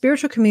in the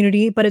spiritual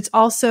community, but it's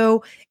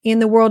also in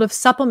the world of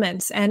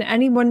supplements. And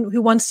anyone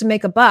who wants to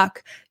make a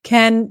buck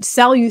can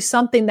sell you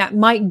something that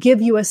might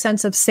give you a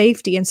sense of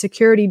safety and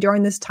security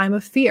during this time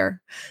of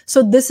fear.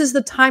 So this is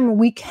the time where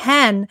we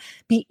can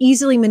be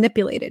easily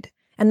manipulated.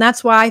 And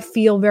that's why I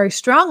feel very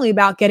strongly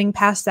about getting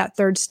past that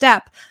third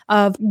step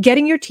of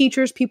getting your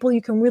teachers, people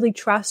you can really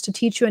trust to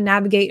teach you and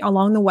navigate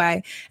along the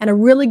way. And a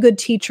really good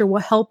teacher will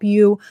help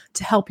you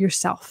to help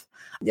yourself.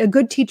 A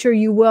good teacher,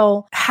 you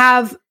will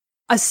have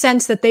a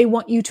sense that they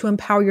want you to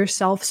empower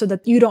yourself so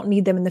that you don't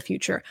need them in the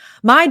future.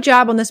 My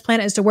job on this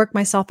planet is to work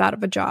myself out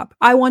of a job.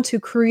 I want to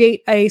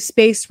create a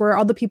space where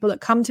all the people that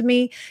come to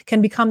me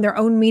can become their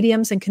own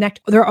mediums and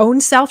connect their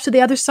own self to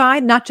the other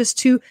side, not just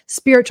to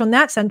spiritual in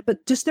that sense,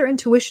 but just their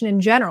intuition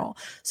in general.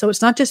 So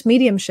it's not just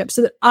mediumship,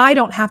 so that I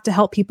don't have to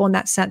help people in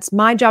that sense.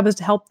 My job is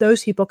to help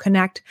those people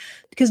connect,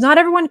 because not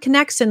everyone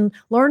connects and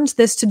learns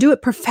this to do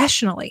it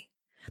professionally.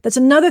 That's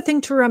another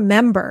thing to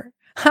remember.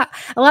 A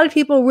lot of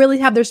people really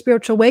have their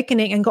spiritual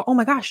awakening and go, oh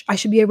my gosh, I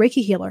should be a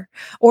Reiki healer.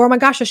 Or, oh my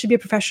gosh, I should be a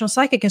professional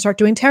psychic and start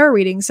doing tarot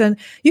readings. And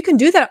you can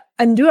do that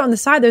and do it on the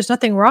side. There's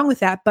nothing wrong with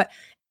that. But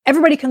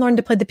everybody can learn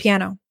to play the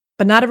piano,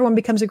 but not everyone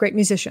becomes a great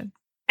musician.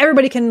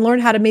 Everybody can learn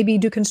how to maybe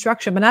do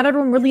construction, but not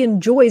everyone really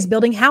enjoys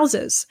building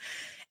houses.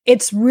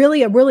 It's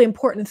really a really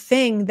important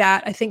thing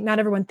that I think not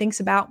everyone thinks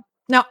about.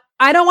 Now,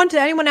 I don't want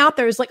anyone out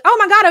there who's like, oh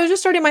my God, I was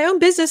just starting my own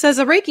business as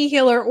a Reiki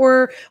healer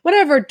or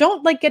whatever.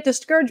 Don't get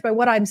discouraged by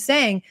what I'm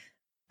saying.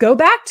 Go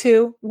back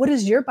to, what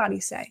does your body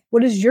say?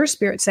 What does your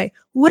spirit say?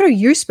 What are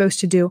you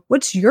supposed to do?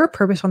 What's your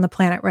purpose on the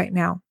planet right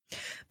now?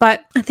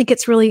 But I think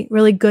it's really,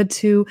 really good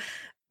to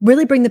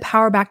really bring the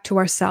power back to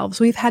ourselves.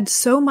 We've had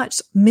so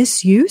much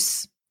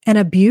misuse and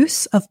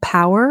abuse of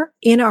power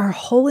in our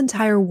whole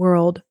entire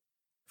world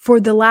for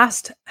the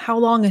last how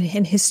long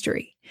in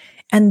history.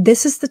 And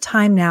this is the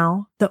time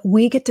now that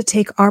we get to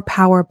take our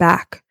power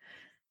back.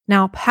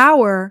 Now,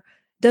 power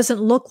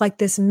doesn't look like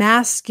this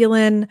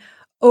masculine,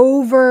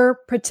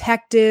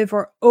 overprotective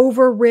or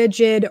over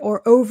rigid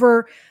or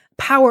over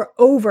power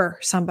over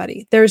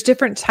somebody. There's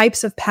different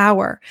types of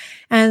power.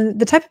 And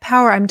the type of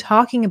power I'm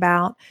talking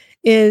about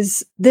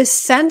is this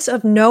sense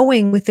of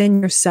knowing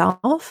within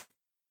yourself,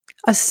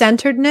 a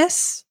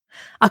centeredness,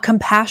 a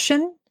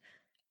compassion,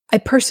 a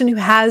person who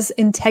has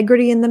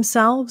integrity in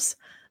themselves,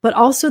 but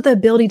also the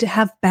ability to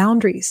have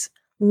boundaries,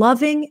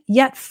 loving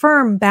yet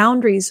firm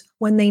boundaries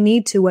when they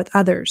need to with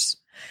others.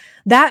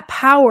 That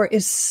power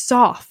is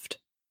soft.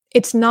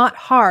 It's not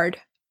hard,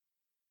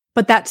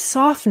 but that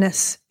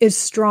softness is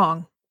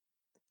strong.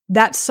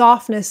 That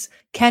softness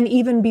can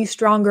even be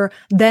stronger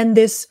than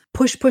this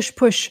push, push,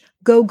 push,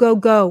 go, go,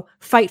 go,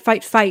 fight,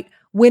 fight, fight,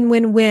 win,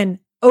 win, win,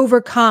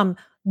 overcome.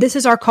 This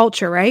is our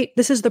culture, right?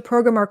 This is the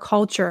program, our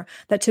culture,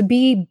 that to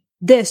be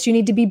this, you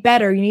need to be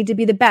better. You need to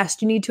be the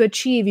best. You need to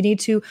achieve. You need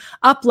to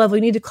up level.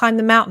 You need to climb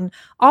the mountain.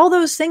 All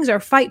those things are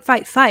fight,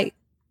 fight, fight.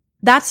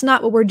 That's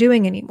not what we're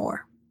doing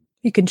anymore.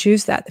 You can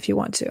choose that if you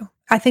want to.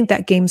 I think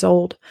that game's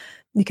old.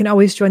 You can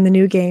always join the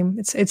new game.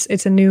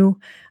 It's a new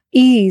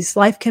ease.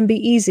 Life can be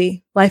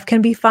easy. Life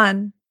can be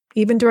fun,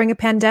 even during a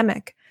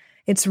pandemic.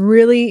 It's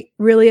really,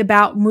 really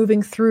about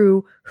moving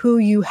through who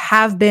you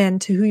have been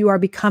to who you are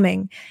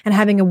becoming and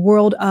having a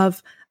world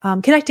of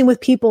connecting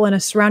with people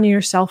and surrounding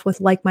yourself with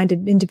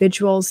like-minded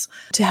individuals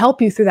to help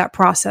you through that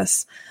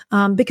process.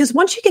 Because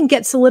once you can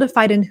get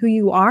solidified in who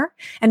you are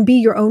and be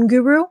your own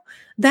guru,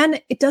 then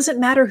it doesn't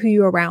matter who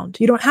you're around.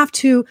 You don't have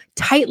to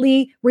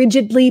tightly,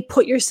 rigidly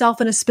put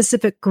yourself in a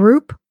specific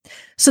group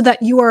so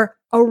that you are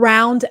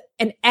around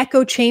an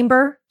echo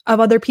chamber of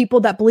other people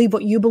that believe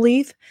what you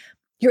believe.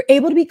 You're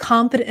able to be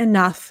confident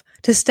enough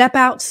to step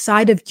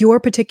outside of your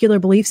particular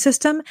belief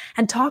system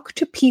and talk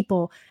to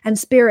people and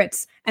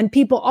spirits and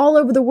people all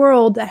over the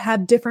world that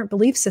have different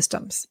belief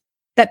systems,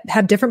 that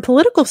have different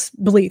political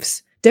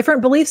beliefs,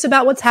 different beliefs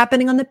about what's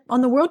happening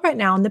on the world right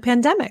now in the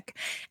pandemic.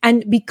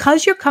 And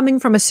because you're coming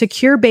from a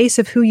secure base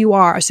of who you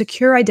are, a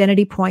secure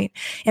identity point,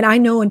 and I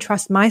know and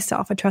trust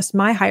myself, I trust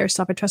my higher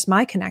self, I trust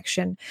my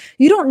connection,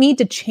 you don't need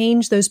to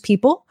change those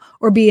people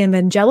or be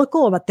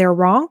evangelical about they're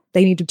wrong.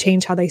 They need to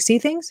change how they see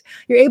things.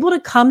 You're able to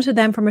come to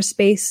them from a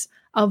space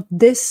of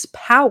this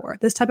power,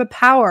 this type of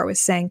power I was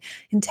saying,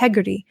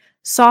 integrity,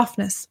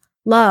 softness,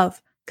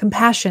 love,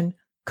 compassion,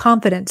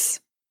 confidence.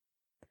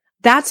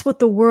 That's what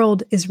the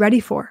world is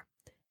ready for.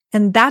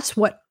 And that's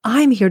what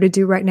I'm here to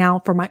do right now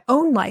for my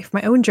own life,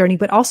 my own journey,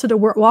 but also to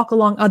walk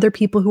along other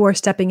people who are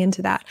stepping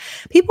into that.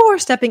 People who are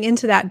stepping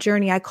into that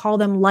journey, I call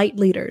them light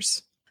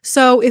leaders.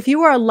 So if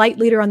you are a light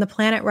leader on the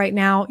planet right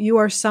now, you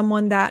are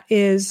someone that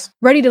is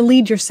ready to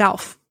lead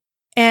yourself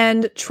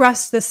and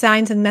trust the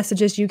signs and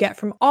messages you get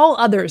from all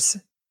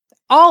others,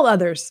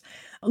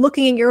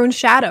 looking at your own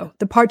shadow,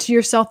 the parts of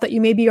yourself that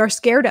you maybe are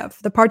scared of,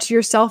 the parts of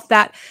yourself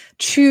that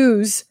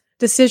choose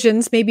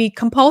decisions, maybe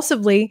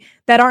compulsively,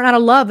 that aren't out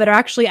of love, that are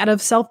actually out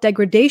of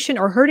self-degradation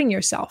or hurting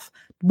yourself.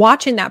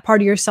 Watching that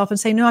part of yourself and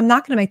say, no, I'm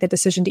not going to make that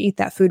decision to eat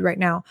that food right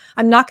now.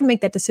 I'm not going to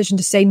make that decision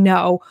to say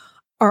no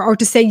or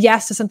to say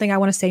yes to something I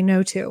want to say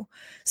no to.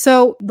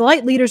 So the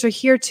light leaders are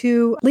here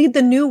to lead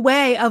the new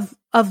way of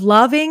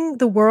loving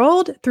the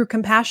world through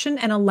compassion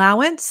and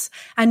allowance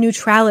and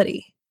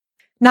neutrality,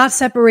 not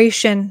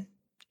separation,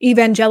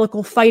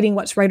 evangelical fighting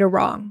what's right or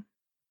wrong.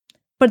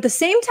 But at the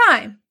same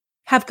time,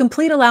 have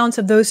complete allowance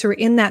of those who are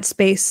in that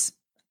space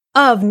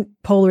of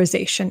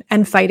polarization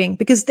and fighting,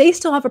 because they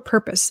still have a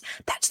purpose.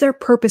 That's their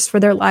purpose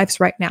for their lives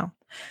right now.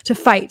 To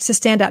fight, to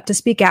stand up, to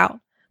speak out,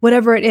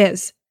 whatever it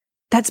is.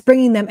 That's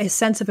bringing them a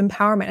sense of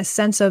empowerment, a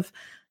sense of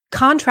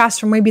contrast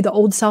from maybe the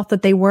old self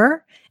that they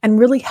were, and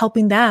really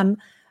helping them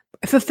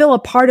fulfill a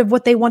part of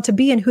what they want to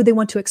be and who they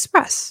want to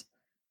express.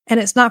 And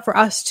it's not for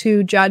us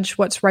to judge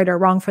what's right or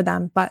wrong for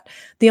them, but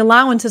the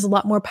allowance is a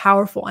lot more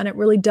powerful. And it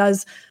really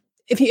does.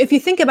 If you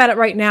think about it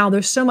right now,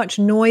 there's so much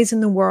noise in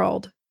the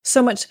world,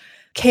 so much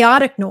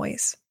chaotic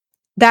noise,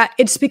 that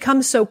it's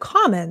become so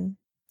common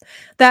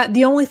that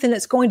the only thing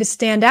that's going to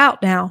stand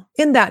out now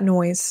in that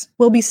noise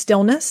will be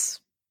stillness,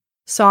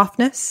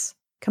 softness,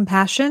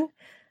 compassion,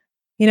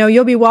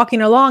 You'll be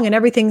walking along and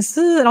everything's,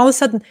 and all of a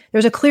sudden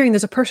there's a clearing.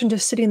 There's a person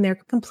just sitting there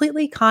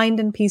completely kind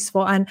and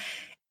peaceful. And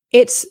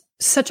it's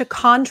such a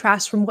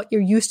contrast from what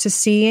you're used to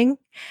seeing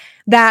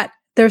that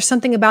there's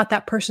something about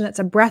that person that's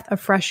a breath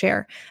of fresh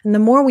air. And the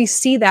more we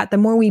see that, the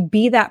more we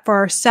be that for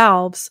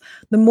ourselves,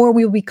 the more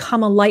we will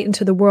become a light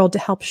into the world to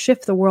help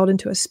shift the world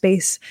into a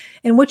space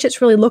in which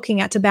it's really looking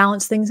at to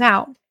balance things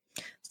out.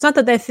 It's not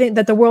that they think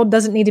that the world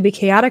doesn't need to be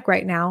chaotic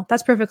right now.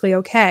 That's perfectly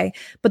okay.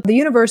 But the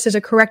universe is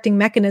a correcting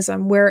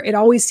mechanism where it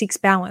always seeks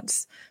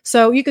balance.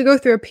 So you could go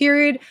through a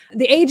period,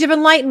 the age of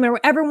enlightenment,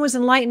 where everyone was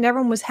enlightened,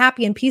 everyone was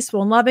happy and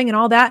peaceful and loving and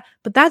all that.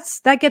 But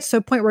that gets to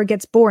a point where it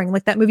gets boring,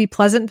 like that movie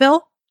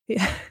Pleasantville.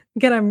 Yeah.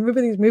 Again, I'm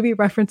moving these movie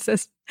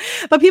references,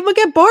 but people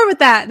get bored with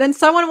that. Then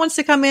someone wants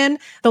to come in,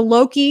 the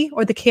Loki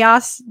or the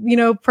chaos,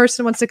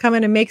 person wants to come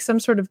in and make some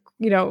sort of,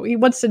 he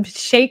wants to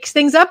shake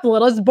things up a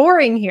little. It's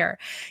boring here.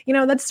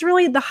 That's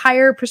really the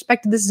higher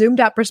perspective, the zoomed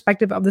out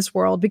perspective of this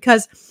world,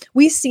 because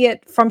we see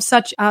it from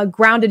such a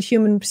grounded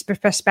human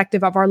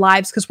perspective of our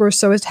lives, because we're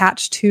so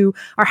attached to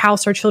our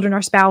house, our children,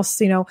 our spouse,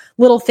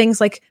 little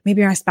things like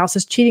maybe our spouse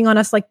is cheating on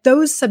us. Like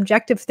those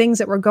subjective things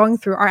that we're going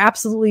through are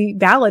absolutely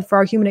valid for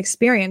our human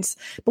experience.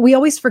 But we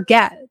always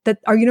forget that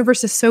our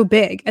universe is so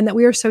big and that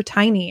we are so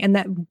tiny and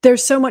that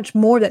there's so much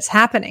more that's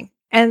happening.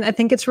 And I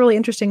think it's really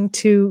interesting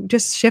to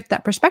just shift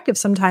that perspective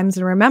sometimes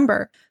and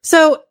remember.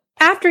 So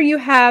after you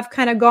have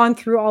kind of gone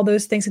through all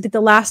those things, I think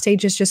the last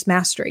stage is just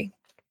mastery,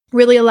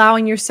 really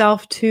allowing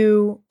yourself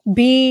to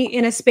be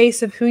in a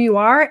space of who you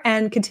are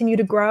and continue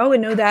to grow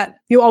and know that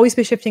you'll always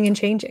be shifting and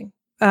changing.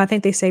 I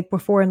think they say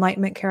before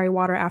enlightenment, carry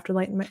water, after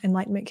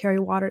enlightenment, carry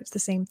water. It's the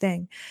same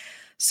thing.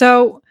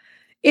 So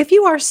if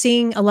you are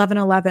seeing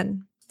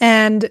 1111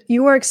 and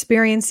you are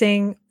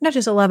experiencing not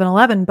just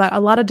 1111, but a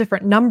lot of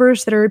different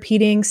numbers that are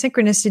repeating,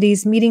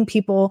 synchronicities, meeting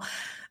people,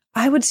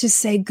 I would just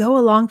say go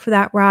along for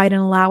that ride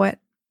and allow it.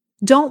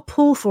 Don't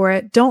pull for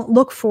it. Don't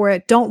look for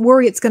it. Don't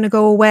worry it's going to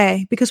go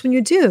away. Because when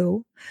you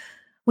do,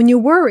 when you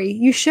worry,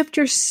 you shift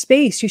your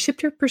space, you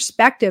shift your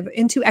perspective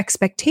into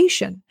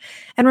expectation.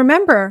 And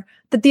remember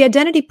that the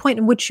identity point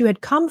in which you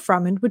had come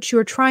from, in which you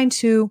were trying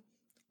to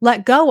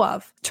let go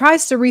of,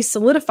 tries to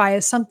re-solidify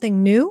as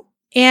something new.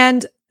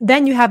 And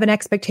then you have an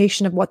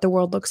expectation of what the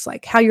world looks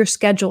like, how your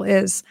schedule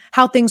is,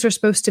 how things are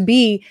supposed to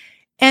be.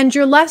 And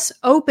you're less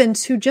open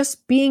to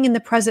just being in the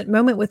present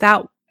moment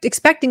without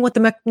expecting what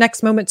the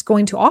next moment's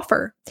going to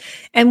offer.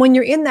 And when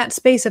you're in that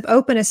space of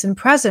openness and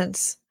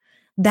presence,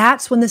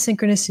 that's when the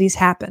synchronicities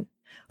happen.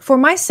 For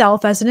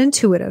myself as an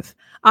intuitive,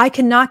 I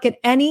cannot get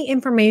any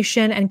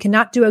information and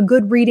cannot do a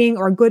good reading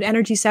or a good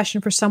energy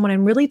session for someone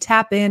and really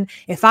tap in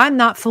if I'm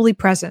not fully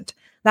present.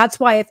 That's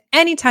why if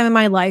any time in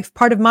my life,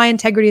 part of my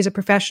integrity as a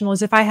professional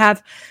is if I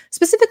have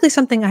specifically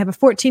something, I have a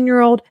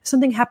 14-year-old,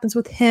 something happens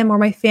with him or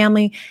my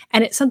family,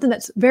 and it's something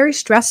that's very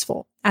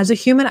stressful. As a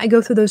human, I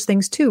go through those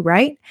things too,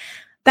 right?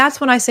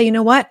 That's when I say, you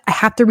know what? I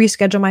have to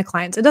reschedule my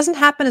clients. It doesn't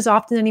happen as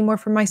often anymore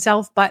for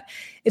myself, but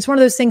it's one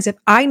of those things. If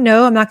I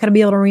know I'm not going to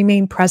be able to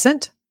remain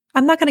present,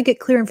 I'm not going to get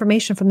clear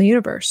information from the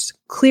universe,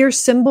 clear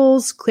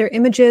symbols, clear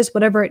images,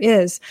 whatever it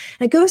is.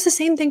 And it goes the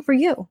same thing for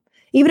you.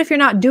 Even if you're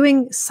not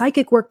doing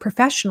psychic work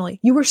professionally,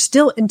 you are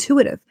still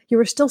intuitive. You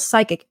are still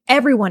psychic.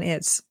 Everyone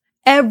is.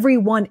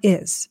 Everyone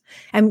is.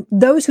 And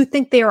those who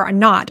think they are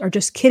not are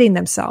just kidding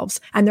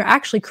themselves. And they're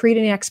actually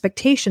creating an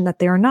expectation that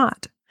they are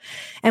not.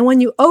 And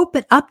when you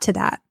open up to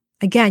that,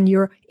 again,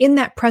 you're in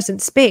that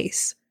present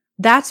space.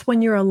 That's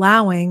when you're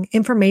allowing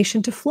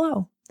information to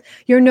flow.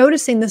 You're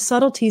noticing the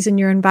subtleties in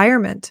your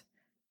environment,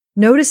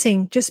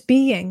 noticing just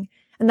being.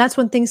 And that's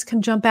when things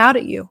can jump out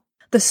at you.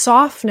 The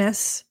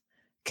softness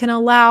can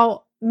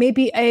allow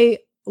maybe a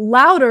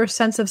louder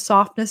sense of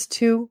softness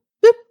to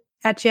boop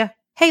at you.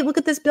 Hey, look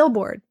at this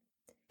billboard.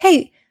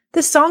 Hey,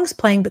 this song's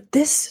playing, but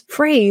this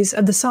phrase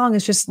of the song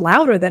is just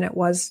louder than it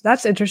was.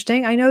 That's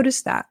interesting. I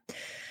noticed that.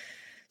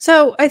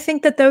 So I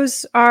think that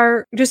those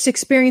are just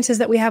experiences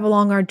that we have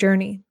along our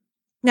journey.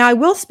 Now, I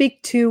will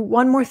speak to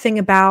one more thing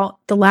about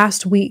the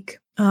last week,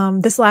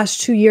 this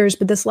last 2 years,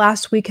 but this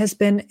last week has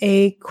been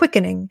a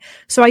quickening.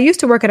 So I used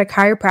to work at a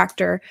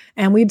chiropractor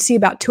and we'd see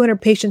about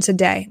 200 patients a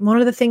day. One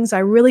of the things I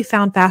really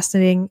found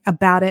fascinating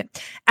about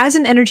it as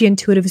an energy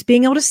intuitive is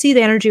being able to see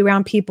the energy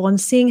around people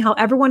and seeing how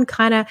everyone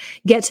kind of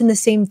gets in the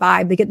same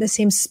vibe. They get in the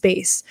same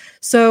space.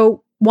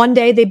 So one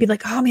day they'd be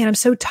like, oh man, I'm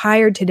so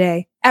tired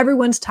today.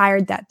 Everyone's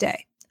tired that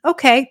day.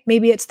 Okay,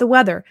 maybe it's the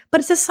weather, but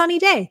it's a sunny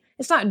day.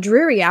 It's not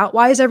dreary out.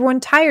 Why is everyone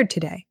tired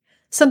today?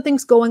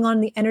 Something's going on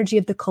in the energy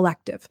of the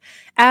collective.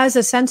 As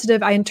a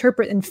sensitive, I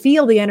interpret and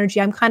feel the energy.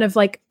 I'm kind of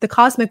like the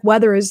cosmic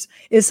weather is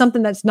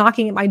something that's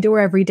knocking at my door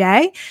every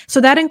day. So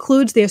that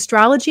includes the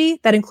astrology,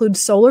 that includes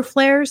solar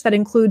flares, that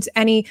includes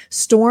any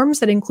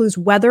storms, that includes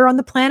weather on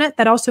the planet,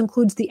 that also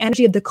includes the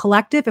energy of the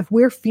collective. If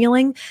we're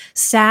feeling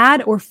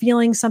sad or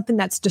feeling something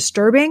that's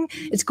disturbing,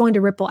 it's going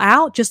to ripple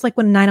out. Just like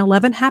when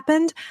 9/11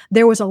 happened,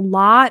 there was a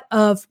lot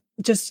of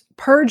just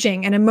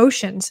purging and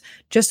emotions.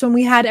 Just when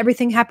we had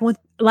everything happen with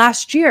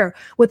last year,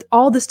 with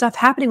all the stuff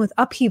happening with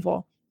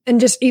upheaval. And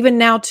just even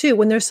now too,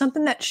 when there's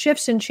something that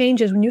shifts and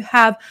changes, when you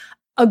have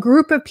a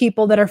group of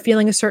people that are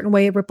feeling a certain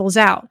way, it ripples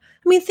out.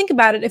 I mean, think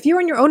about it. If you're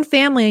in your own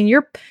family and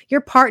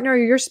your partner or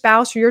your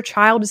spouse or your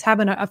child is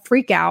having a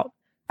freak out,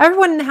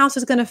 everyone in the house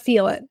is going to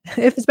feel it,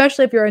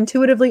 especially if you're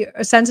intuitively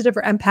sensitive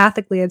or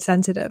empathically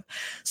sensitive.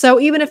 So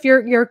even if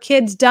your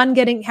kid's done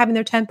having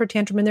their temper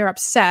tantrum and they're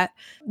upset,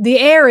 the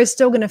air is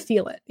still going to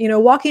feel it.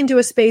 Walking into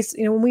a space,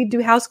 when we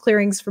do house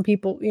clearings for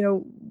people,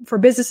 for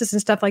businesses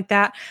and stuff like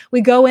that,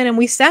 we go in and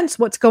we sense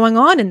what's going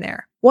on in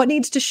there. What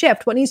needs to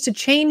shift? What needs to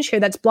change here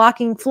that's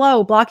blocking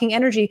flow, blocking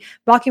energy,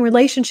 blocking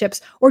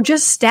relationships, or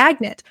just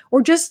stagnant,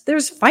 or just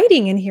there's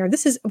fighting in here.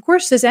 Of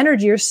course, this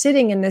energy, you're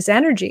sitting in this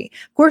energy.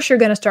 Of course, you're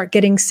going to start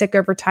getting sick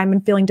over time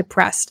and feeling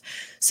depressed.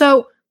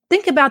 So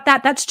think about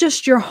that. That's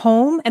just your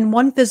home and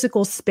one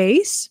physical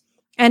space.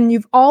 And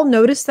you've all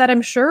noticed that,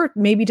 I'm sure,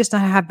 maybe just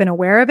not have been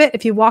aware of it.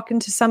 If you walk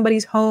into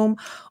somebody's home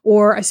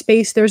or a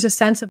space, there's a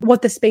sense of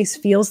what the space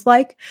feels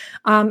like.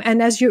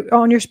 And as you're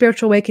on your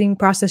spiritual awakening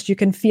process, you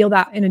can feel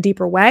that in a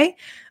deeper way.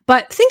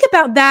 But think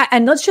about that,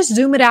 and let's just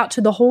zoom it out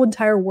to the whole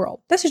entire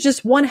world. This is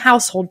just one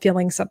household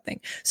feeling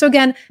something. So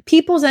again,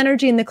 people's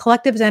energy and the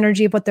collective's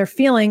energy of what they're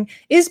feeling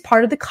is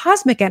part of the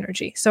cosmic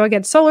energy. So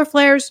again, solar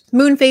flares,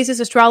 moon phases,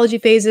 astrology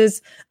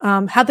phases,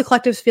 how the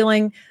collective's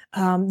feeling,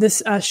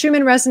 this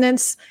Schumann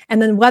resonance,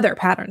 and then weather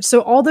patterns.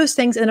 So all those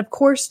things. And of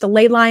course, the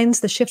ley lines,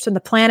 the shifts in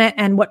the planet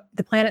and what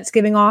the planet's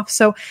giving off.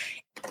 So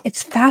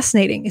it's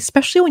fascinating,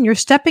 especially when you're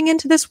stepping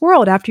into this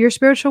world after your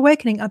spiritual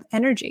awakening of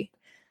energy.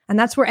 And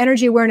that's where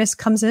energy awareness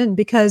comes in,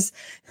 because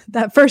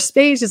that first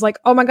stage is like,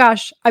 oh my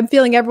gosh, I'm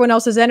feeling everyone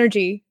else's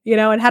energy,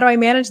 and how do I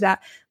manage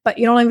that? But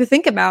you don't even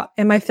think about,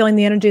 am I feeling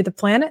the energy of the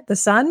planet, the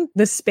sun,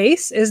 the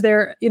space? Is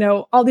there,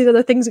 all these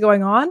other things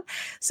going on?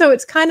 So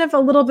it's kind of a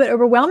little bit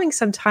overwhelming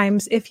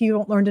sometimes if you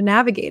don't learn to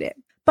navigate it.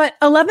 But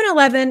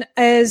 1111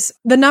 is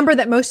the number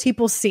that most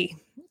people see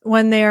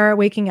when they're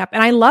waking up.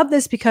 And I love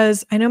this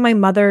because I know my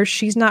mother,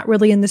 she's not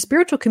really in the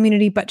spiritual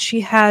community, but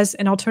she has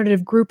an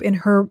alternative group in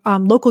her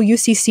local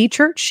UCC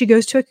church. She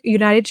goes to a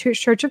United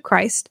Church of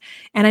Christ.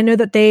 And I know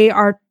that they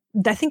are,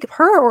 I think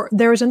her or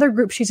there is another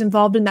group she's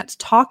involved in that's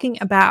talking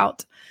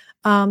about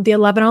the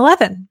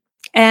 1111.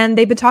 And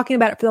they've been talking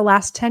about it for the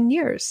last 10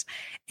 years.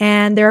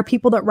 And there are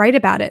people that write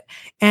about it.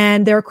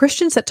 And there are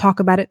Christians that talk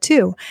about it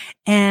too.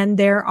 And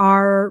there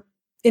are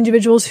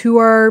individuals who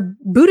are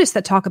Buddhists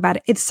that talk about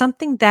it. It's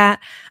something that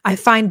I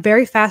find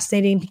very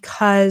fascinating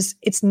because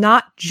it's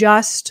not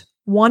just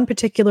one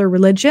particular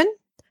religion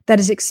that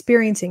is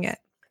experiencing it.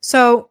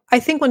 So I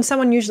think when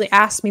someone usually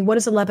asks me, what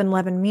does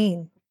 1111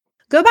 mean?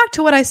 Go back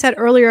to what I said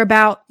earlier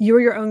about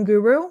you're your own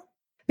guru,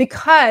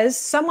 because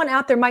someone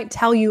out there might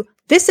tell you,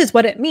 this is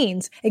what it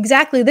means.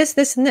 Exactly this,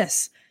 this, and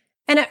this.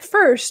 And at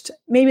first,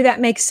 maybe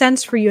that makes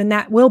sense for you, and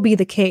that will be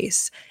the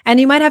case. And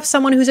you might have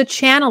someone who's a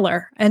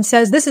channeler and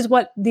says, this is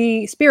what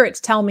the spirits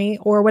tell me,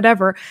 or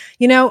whatever.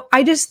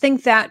 I just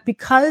think that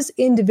because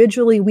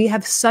individually we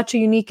have such a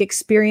unique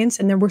experience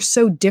and then we're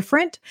so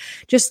different,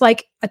 just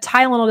like a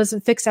Tylenol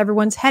doesn't fix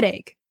everyone's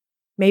headache.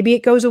 Maybe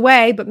it goes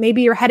away, but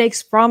maybe your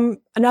headache's from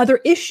another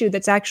issue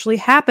that's actually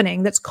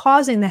happening that's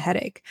causing the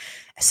headache.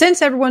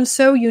 Since everyone's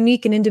so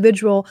unique and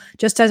individual,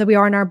 just as we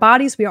are in our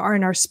bodies, we are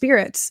in our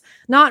spirits,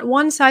 not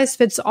one size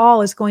fits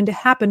all is going to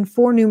happen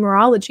for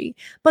numerology,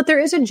 but there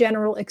is a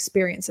general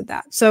experience of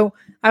that. So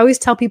I always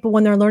tell people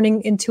when they're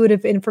learning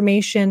intuitive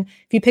information,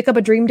 if you pick up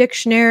a dream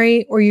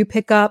dictionary or you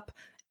pick up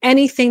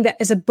anything that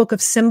is a book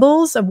of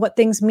symbols of what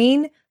things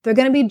mean, they're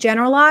going to be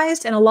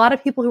generalized. And a lot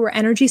of people who are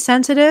energy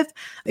sensitive,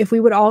 if we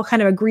would all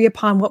kind of agree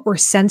upon what we're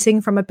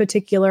sensing from a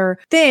particular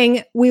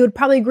thing, we would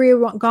probably agree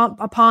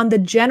upon the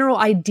general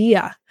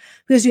idea.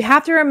 Because you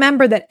have to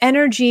remember that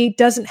energy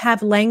doesn't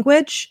have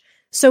language.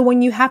 So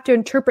when you have to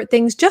interpret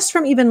things just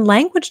from even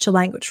language to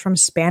language, from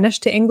Spanish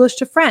to English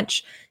to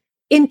French,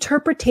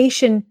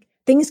 interpretation,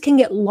 things can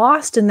get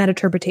lost in that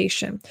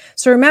interpretation.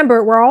 So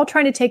remember, we're all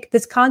trying to take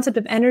this concept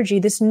of energy,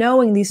 this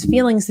knowing, these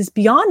feelings, this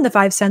beyond the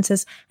five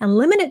senses, and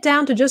limit it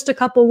down to just a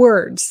couple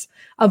words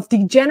of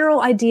the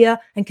general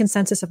idea and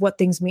consensus of what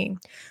things mean.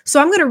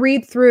 So I'm going to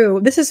read through.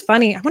 This is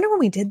funny. I wonder when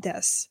we did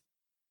this.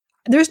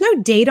 There's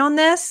no date on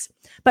this,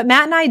 but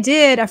Matt and I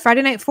did a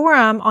Friday night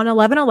forum on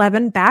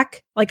 11/11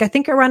 back, I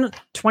think around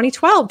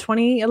 2012,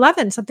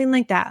 2011, something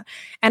like that.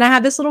 And I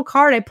had this little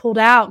card I pulled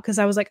out because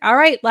I was like, all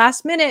right,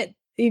 last minute,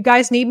 you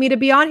guys need me to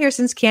be on here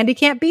since Candy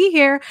can't be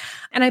here.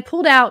 And I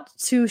pulled out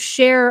to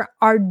share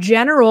our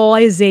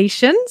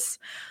generalizations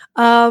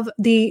of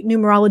the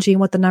numerology and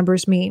what the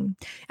numbers mean.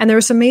 And there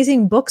are some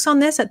amazing books on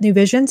this at New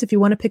Visions. If you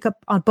want to pick up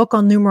a book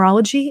on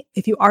numerology,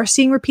 if you are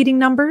seeing repeating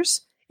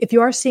numbers, if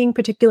you are seeing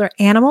particular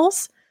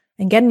animals,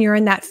 and again, you're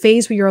in that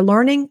phase where you're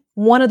learning,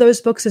 one of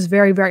those books is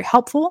very, very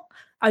helpful.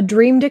 A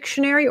dream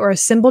dictionary or a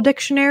symbol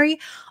dictionary.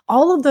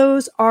 All of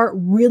those are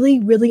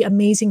really, really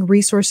amazing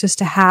resources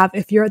to have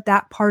if you're at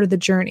that part of the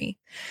journey,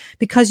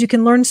 because you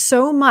can learn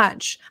so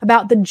much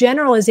about the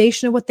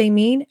generalization of what they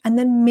mean and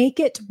then make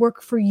it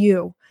work for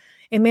you.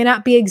 It may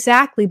not be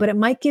exactly, but it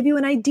might give you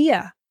an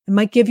idea. It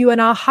might give you an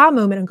aha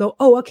moment and go,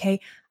 oh, okay,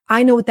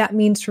 I know what that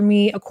means for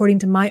me according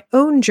to my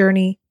own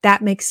journey.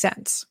 That makes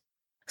sense.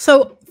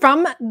 So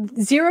from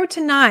 0 to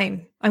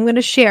 9, I'm going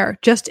to share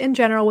just in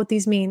general what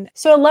these mean.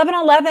 So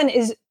 1111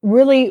 is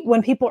really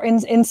when people are in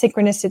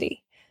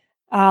synchronicity.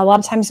 A lot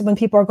of times when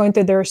people are going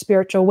through their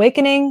spiritual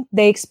awakening,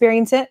 they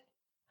experience it.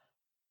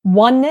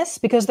 Oneness,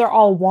 because they're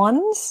all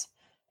ones.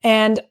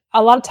 And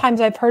a lot of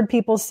times I've heard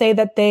people say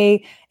that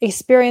they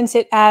experience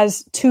it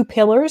as two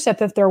pillars,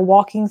 if they're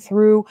walking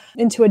through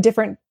into a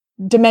different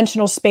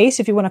dimensional space,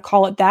 if you want to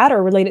call it that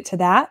or relate it to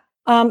that.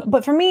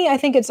 But for me, I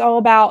think it's all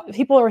about,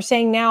 people are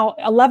saying now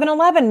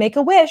 1111, make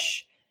a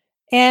wish.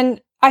 And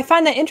I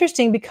find that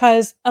interesting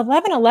because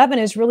 1111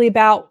 is really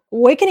about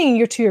awakening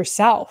you to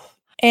yourself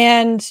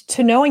and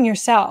to knowing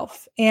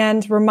yourself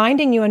and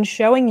reminding you and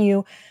showing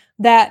you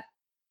that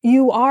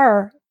you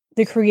are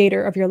the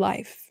creator of your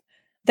life,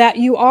 that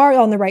you are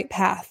on the right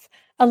path.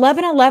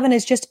 1111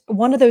 is just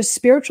one of those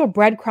spiritual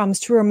breadcrumbs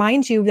to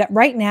remind you that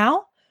right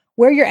now,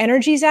 where your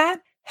energy's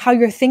at, how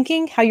you're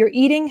thinking, how you're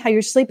eating, how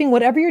you're sleeping,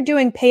 whatever you're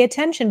doing, pay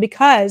attention,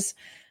 because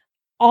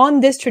on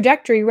this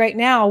trajectory right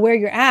now, where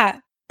you're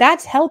at,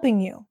 that's helping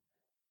you.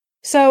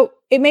 So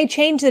it may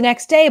change the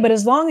next day, but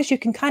as long as you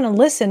can kind of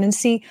listen and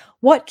see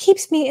what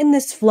keeps me in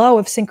this flow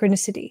of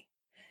synchronicity.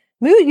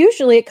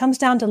 Usually it comes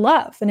down to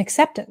love and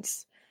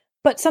acceptance.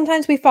 But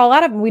sometimes we fall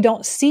out of them. We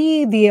don't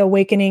see the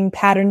awakening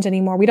patterns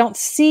anymore. We don't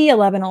see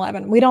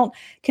 1111. We don't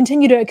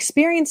continue to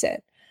experience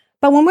it.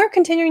 But when we're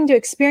continuing to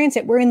experience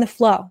it, we're in the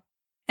flow.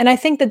 And I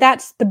think that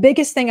that's the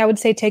biggest thing I would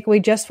say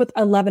takeaway just with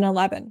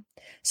 1111.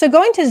 So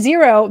going to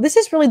 0, this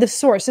is really the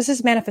source. This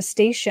is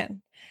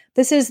manifestation.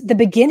 This is the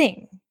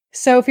beginning.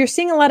 So if you're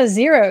seeing a lot of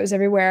zeros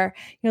everywhere,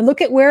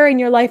 look at where in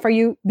your life are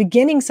you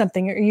beginning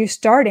something? Are you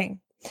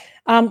starting?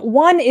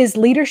 1 is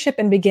leadership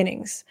and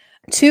beginnings.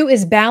 2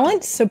 is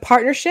balance, so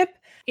partnership.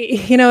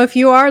 If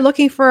you are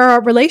looking for a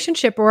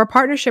relationship or a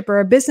partnership or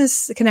a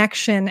business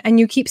connection and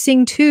you keep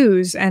seeing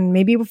 2s, and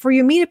maybe before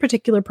you meet a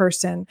particular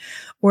person,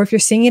 or if you're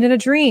seeing it in a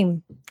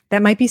dream,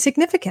 that might be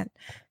significant.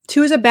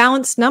 2 is a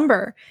balanced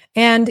number.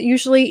 And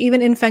usually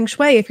even in Feng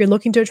Shui, if you're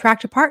looking to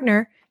attract a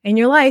partner in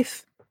your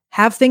life,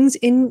 have things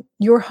in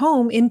your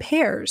home in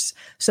pairs.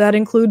 So that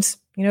includes,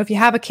 if you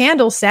have a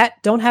candle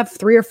set, don't have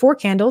 3 or 4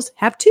 candles,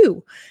 have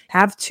 2.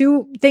 Have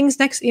 2 things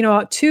next, 2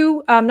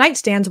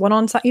 nightstands, one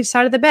on each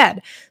side of the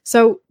bed.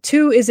 So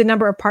 2 is a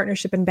number of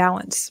partnership and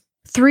balance.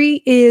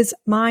 3 is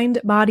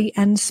mind, body,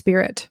 and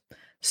spirit.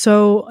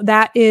 So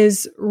that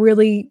is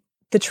really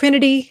the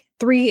Trinity.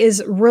 3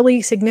 is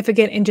really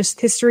significant in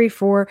just history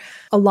for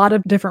a lot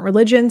of different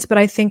religions, but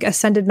I think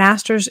Ascended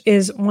Masters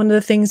is one of the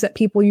things that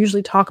people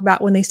usually talk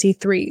about when they see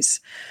 3s.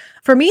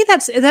 For me,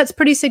 that's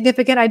pretty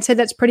significant. I'd say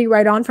that's pretty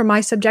right on from my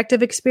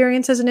subjective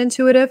experience as an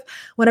intuitive.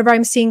 Whenever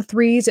I'm seeing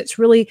 3s, it's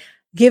really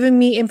given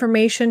me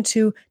information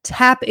to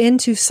tap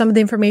into some of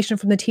the information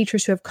from the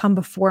teachers who have come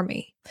before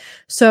me.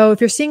 So if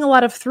you're seeing a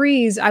lot of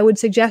 3s, I would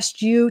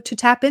suggest you to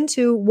tap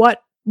into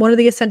what one of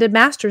the Ascended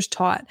Masters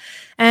taught.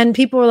 And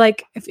people are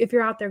like, if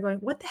you're out there going,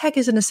 what the heck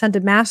is an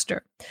Ascended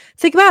Master?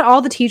 Think about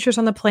all the teachers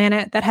on the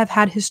planet that have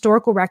had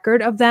historical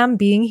record of them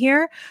being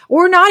here,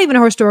 or not even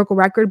a historical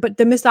record, but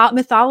the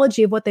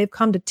mythology of what they've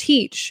come to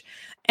teach,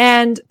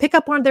 and pick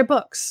up one of their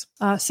books.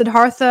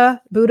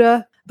 Siddhartha,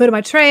 Buddha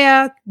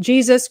Maitreya,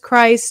 Jesus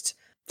Christ.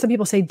 Some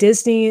people say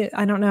Disney.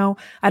 I don't know.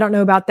 I don't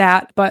know about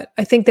that, but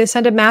I think the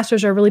Ascended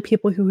Masters are really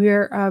people who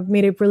here have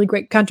made a really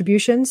great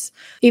contributions.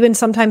 Even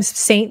sometimes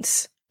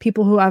saints,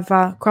 people who have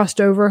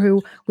crossed over,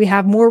 who we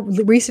have more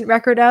recent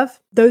record of,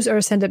 those are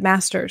Ascended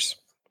Masters.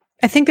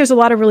 I think there's a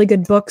lot of really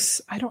good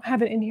books. I don't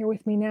have it in here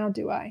with me now,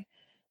 do I?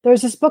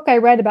 There's this book I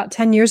read about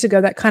 10 years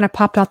ago that kind of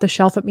popped off the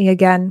shelf at me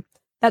again.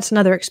 That's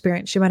another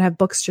experience. You might have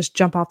books just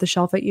jump off the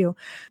shelf at you.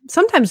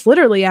 Sometimes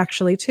literally,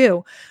 actually,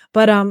 too.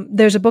 But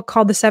there's a book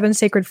called The 7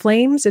 Sacred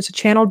Flames. It's a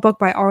channeled book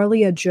by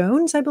Arlia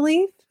Jones, I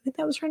believe. I think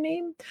that was her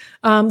name.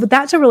 But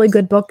that's a really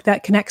good book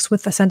that connects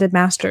with Ascended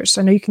Masters.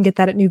 I know you can get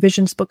that at New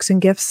Visions Books and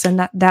Gifts,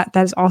 and that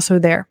is also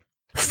there.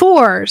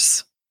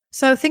 4s.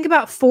 So think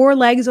about 4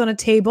 legs on a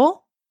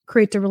table,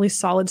 creates a really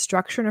solid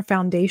structure and a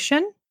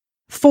foundation.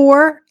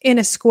 4 in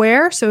a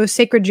square. So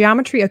sacred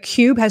geometry, a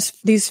cube has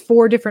these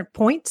 4 different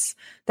points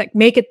that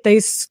make it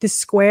this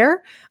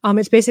square.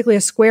 It's basically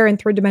a square in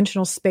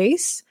 3-dimensional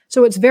space.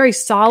 So it's very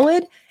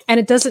solid. And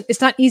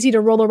it's not easy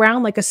to roll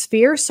around like a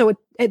sphere. So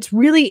it's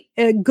really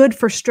good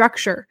for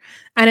structure,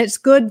 and it's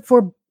good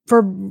for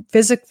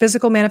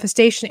physical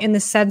manifestation in the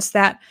sense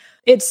that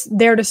it's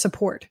there to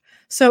support.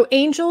 So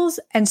angels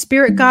and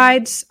spirit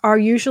guides are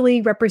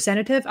usually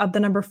representative of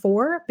the number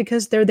 4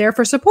 because they're there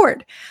for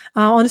support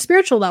on a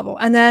spiritual level.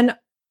 And then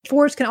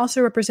 4s can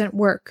also represent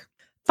work.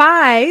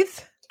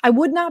 5, I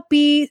would not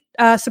be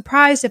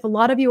surprised if a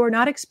lot of you are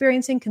not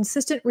experiencing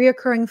consistent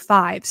reoccurring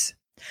 5s.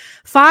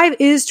 5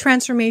 is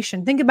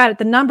transformation. Think about it.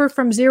 The number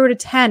from 0 to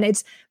 10,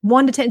 it's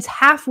 1 to 10. It's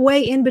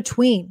halfway in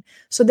between.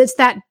 So that's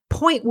that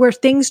point where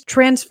things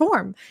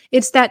transform.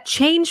 It's that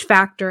change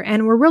factor.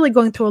 And we're really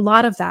going through a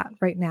lot of that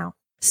right now.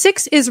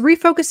 6 is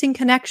refocusing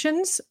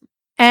connections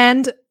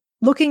and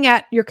looking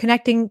at your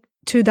connecting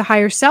to the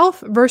higher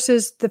self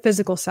versus the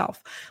physical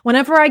self.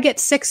 Whenever I get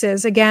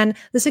sixes, again,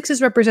 the sixes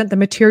represent the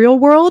material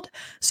world.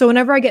 So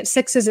whenever I get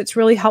sixes, it's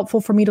really helpful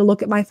for me to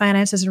look at my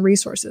finances and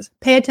resources,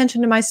 pay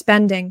attention to my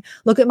spending,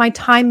 look at my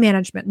time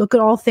management, look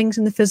at all things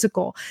in the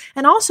physical.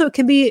 And also it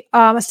can be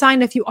a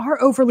sign if you are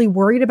overly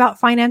worried about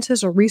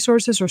finances or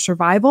resources or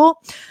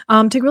survival,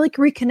 to really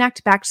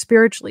reconnect back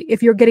spiritually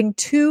if you're getting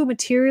too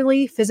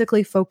materially,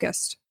 physically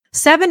focused.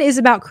 7 is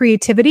about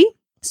creativity,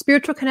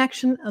 spiritual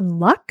connection, and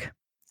luck.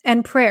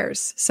 And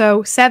prayers.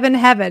 So 7,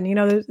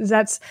 heaven,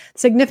 that's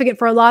significant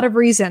for a lot of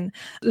reason.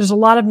 There's a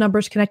lot of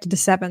numbers connected to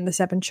 7, the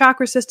 7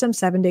 chakra system,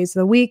 7 days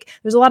of the week.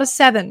 There's a lot of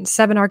 7s,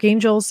 7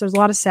 archangels. There's a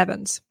lot of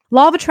 7s.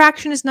 Law of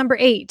attraction is number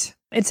 8.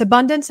 It's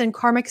abundance and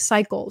karmic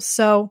cycles.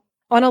 So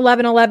on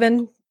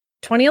 11/11,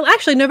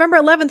 November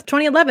 11th,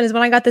 2011 is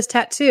when I got this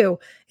tattoo.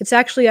 It's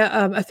actually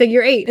a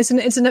figure 8. It's an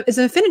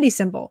infinity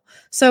symbol.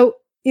 So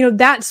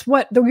that's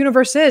what the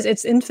universe is.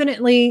 It's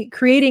infinitely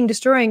creating,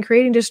 destroying.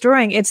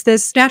 It's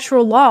this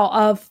natural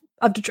law of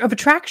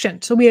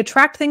attraction. So we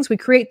attract things, we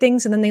create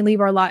things, and then they leave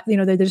our life,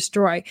 they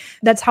destroy.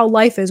 That's how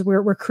life is.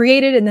 We're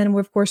created, and then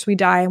of course we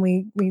die and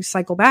we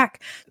cycle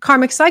back.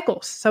 Karmic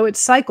cycles. So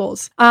it's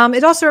cycles.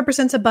 It also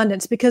represents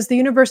abundance because the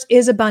universe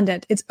is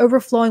abundant. It's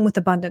overflowing with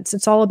abundance.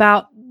 It's all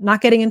about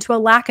not getting into a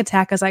lack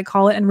attack, as I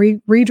call it, and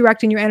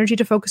redirecting your energy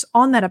to focus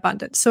on that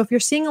abundance. So if you're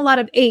seeing a lot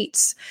of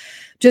 8s,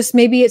 just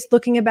maybe it's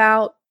looking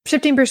about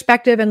shifting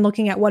perspective and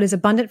looking at what is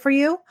abundant for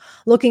you,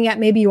 looking at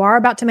maybe you are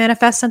about to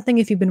manifest something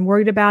if you've been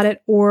worried about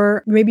it,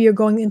 or maybe you're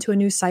going into a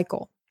new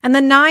cycle. And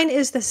then 9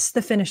 is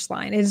the finish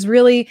line. It is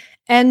really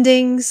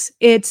endings.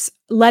 It's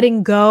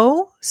letting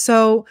go.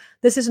 So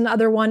this is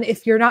another one.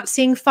 If you're not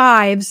seeing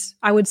 5s,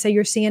 I would say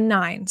you're seeing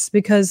 9s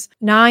because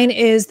 9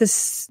 is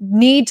this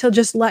need to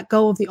just let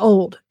go of the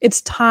old.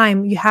 It's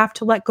time. You have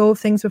to let go of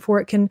things before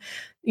it can,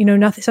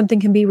 something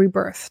can be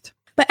rebirthed.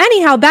 But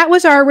anyhow, that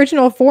was our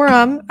original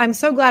forum. I'm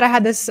so glad I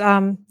had this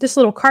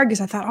little card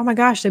because I thought, oh my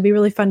gosh, it'd be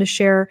really fun to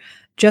share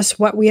just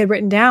what we had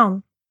written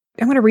down.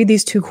 I'm going to read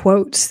these 2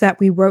 quotes that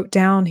we wrote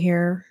down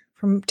here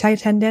from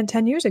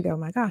 10 years ago.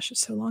 My gosh,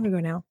 it's so long ago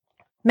now.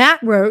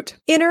 Matt wrote,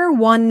 inner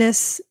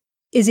oneness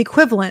is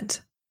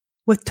equivalent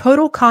with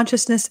total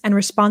consciousness and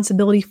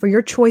responsibility for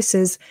your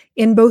choices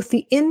in both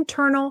the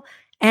internal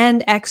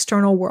and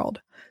external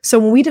world. So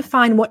when we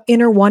define what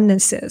inner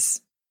oneness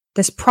is,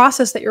 this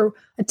process that you're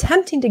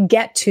attempting to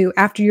get to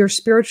after your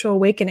spiritual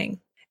awakening,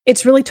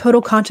 it's really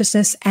total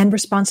consciousness and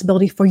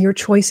responsibility for your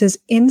choices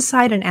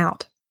inside and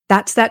out.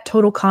 That's that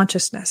total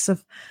consciousness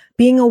of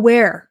being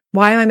aware.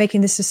 Why am I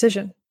making this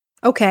decision?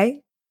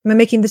 Okay. Am I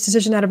making this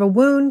decision out of a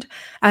wound,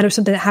 out of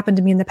something that happened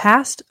to me in the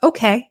past?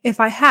 Okay. If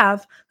I have,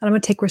 then I'm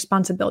going to take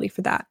responsibility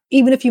for that.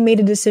 Even if you made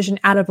a decision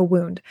out of a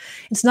wound.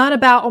 It's not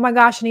about, oh my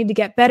gosh, I need to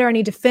get better. I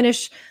need to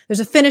finish. There's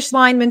a finish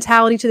line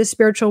mentality to the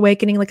spiritual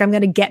awakening. Like I'm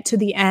going to get to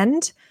the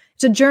end.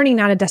 It's a journey,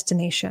 not a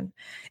destination.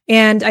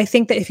 And I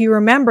think that if you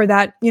remember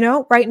that,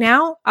 right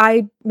now,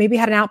 I maybe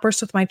had an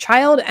outburst with my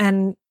child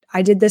and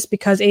I did this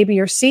because A, B,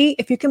 or C.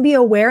 If you can be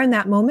aware in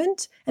that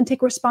moment and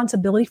take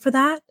responsibility for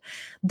that,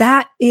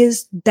 that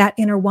is that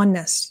inner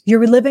oneness.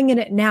 You're living in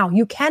it now.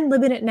 You can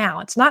live in it now.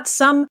 It's not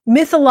some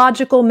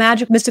mythological,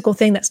 mystical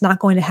thing that's not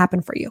going to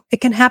happen for you.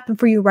 It can happen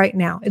for you right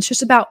now. It's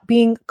just about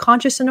being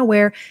conscious and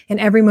aware in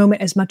every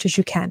moment as much as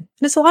you can. And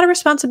it's a lot of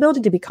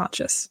responsibility to be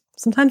conscious.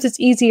 Sometimes it's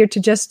easier to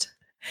just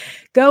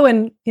go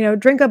and,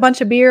 drink a bunch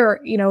of beer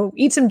or,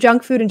 eat some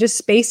junk food and just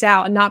space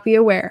out and not be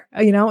aware.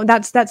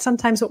 That's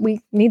sometimes what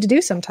we need to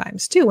do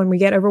sometimes too, when we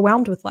get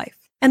overwhelmed with life.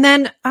 And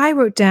then I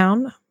wrote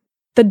down,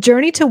 the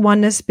journey to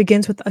oneness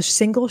begins with a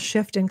single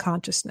shift in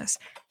consciousness.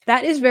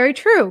 That is very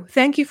true.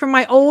 Thank you from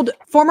my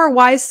former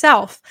wise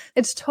self.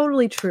 It's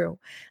totally true.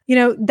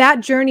 That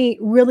journey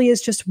really is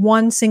just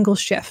one single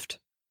shift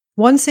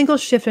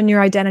in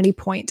your identity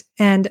point,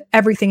 and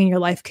everything in your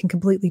life can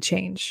completely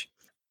change.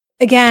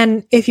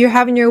 Again, if you're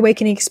having your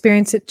awakening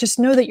experience, just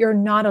know that you're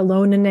not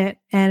alone in it,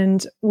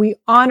 and we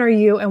honor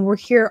you, and we're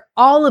here.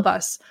 All of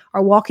us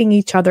are walking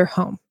each other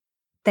home.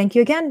 Thank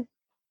you again.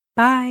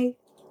 Bye.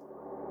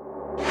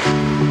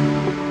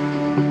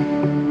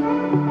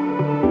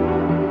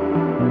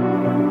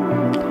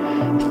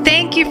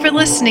 Thank you for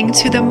listening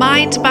to the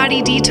Mind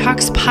Body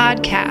Detox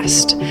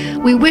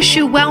podcast. We wish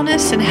you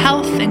wellness and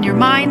health in your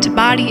mind,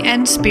 body,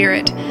 and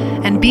spirit.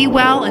 And be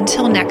well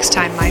until next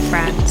time, my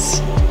friends.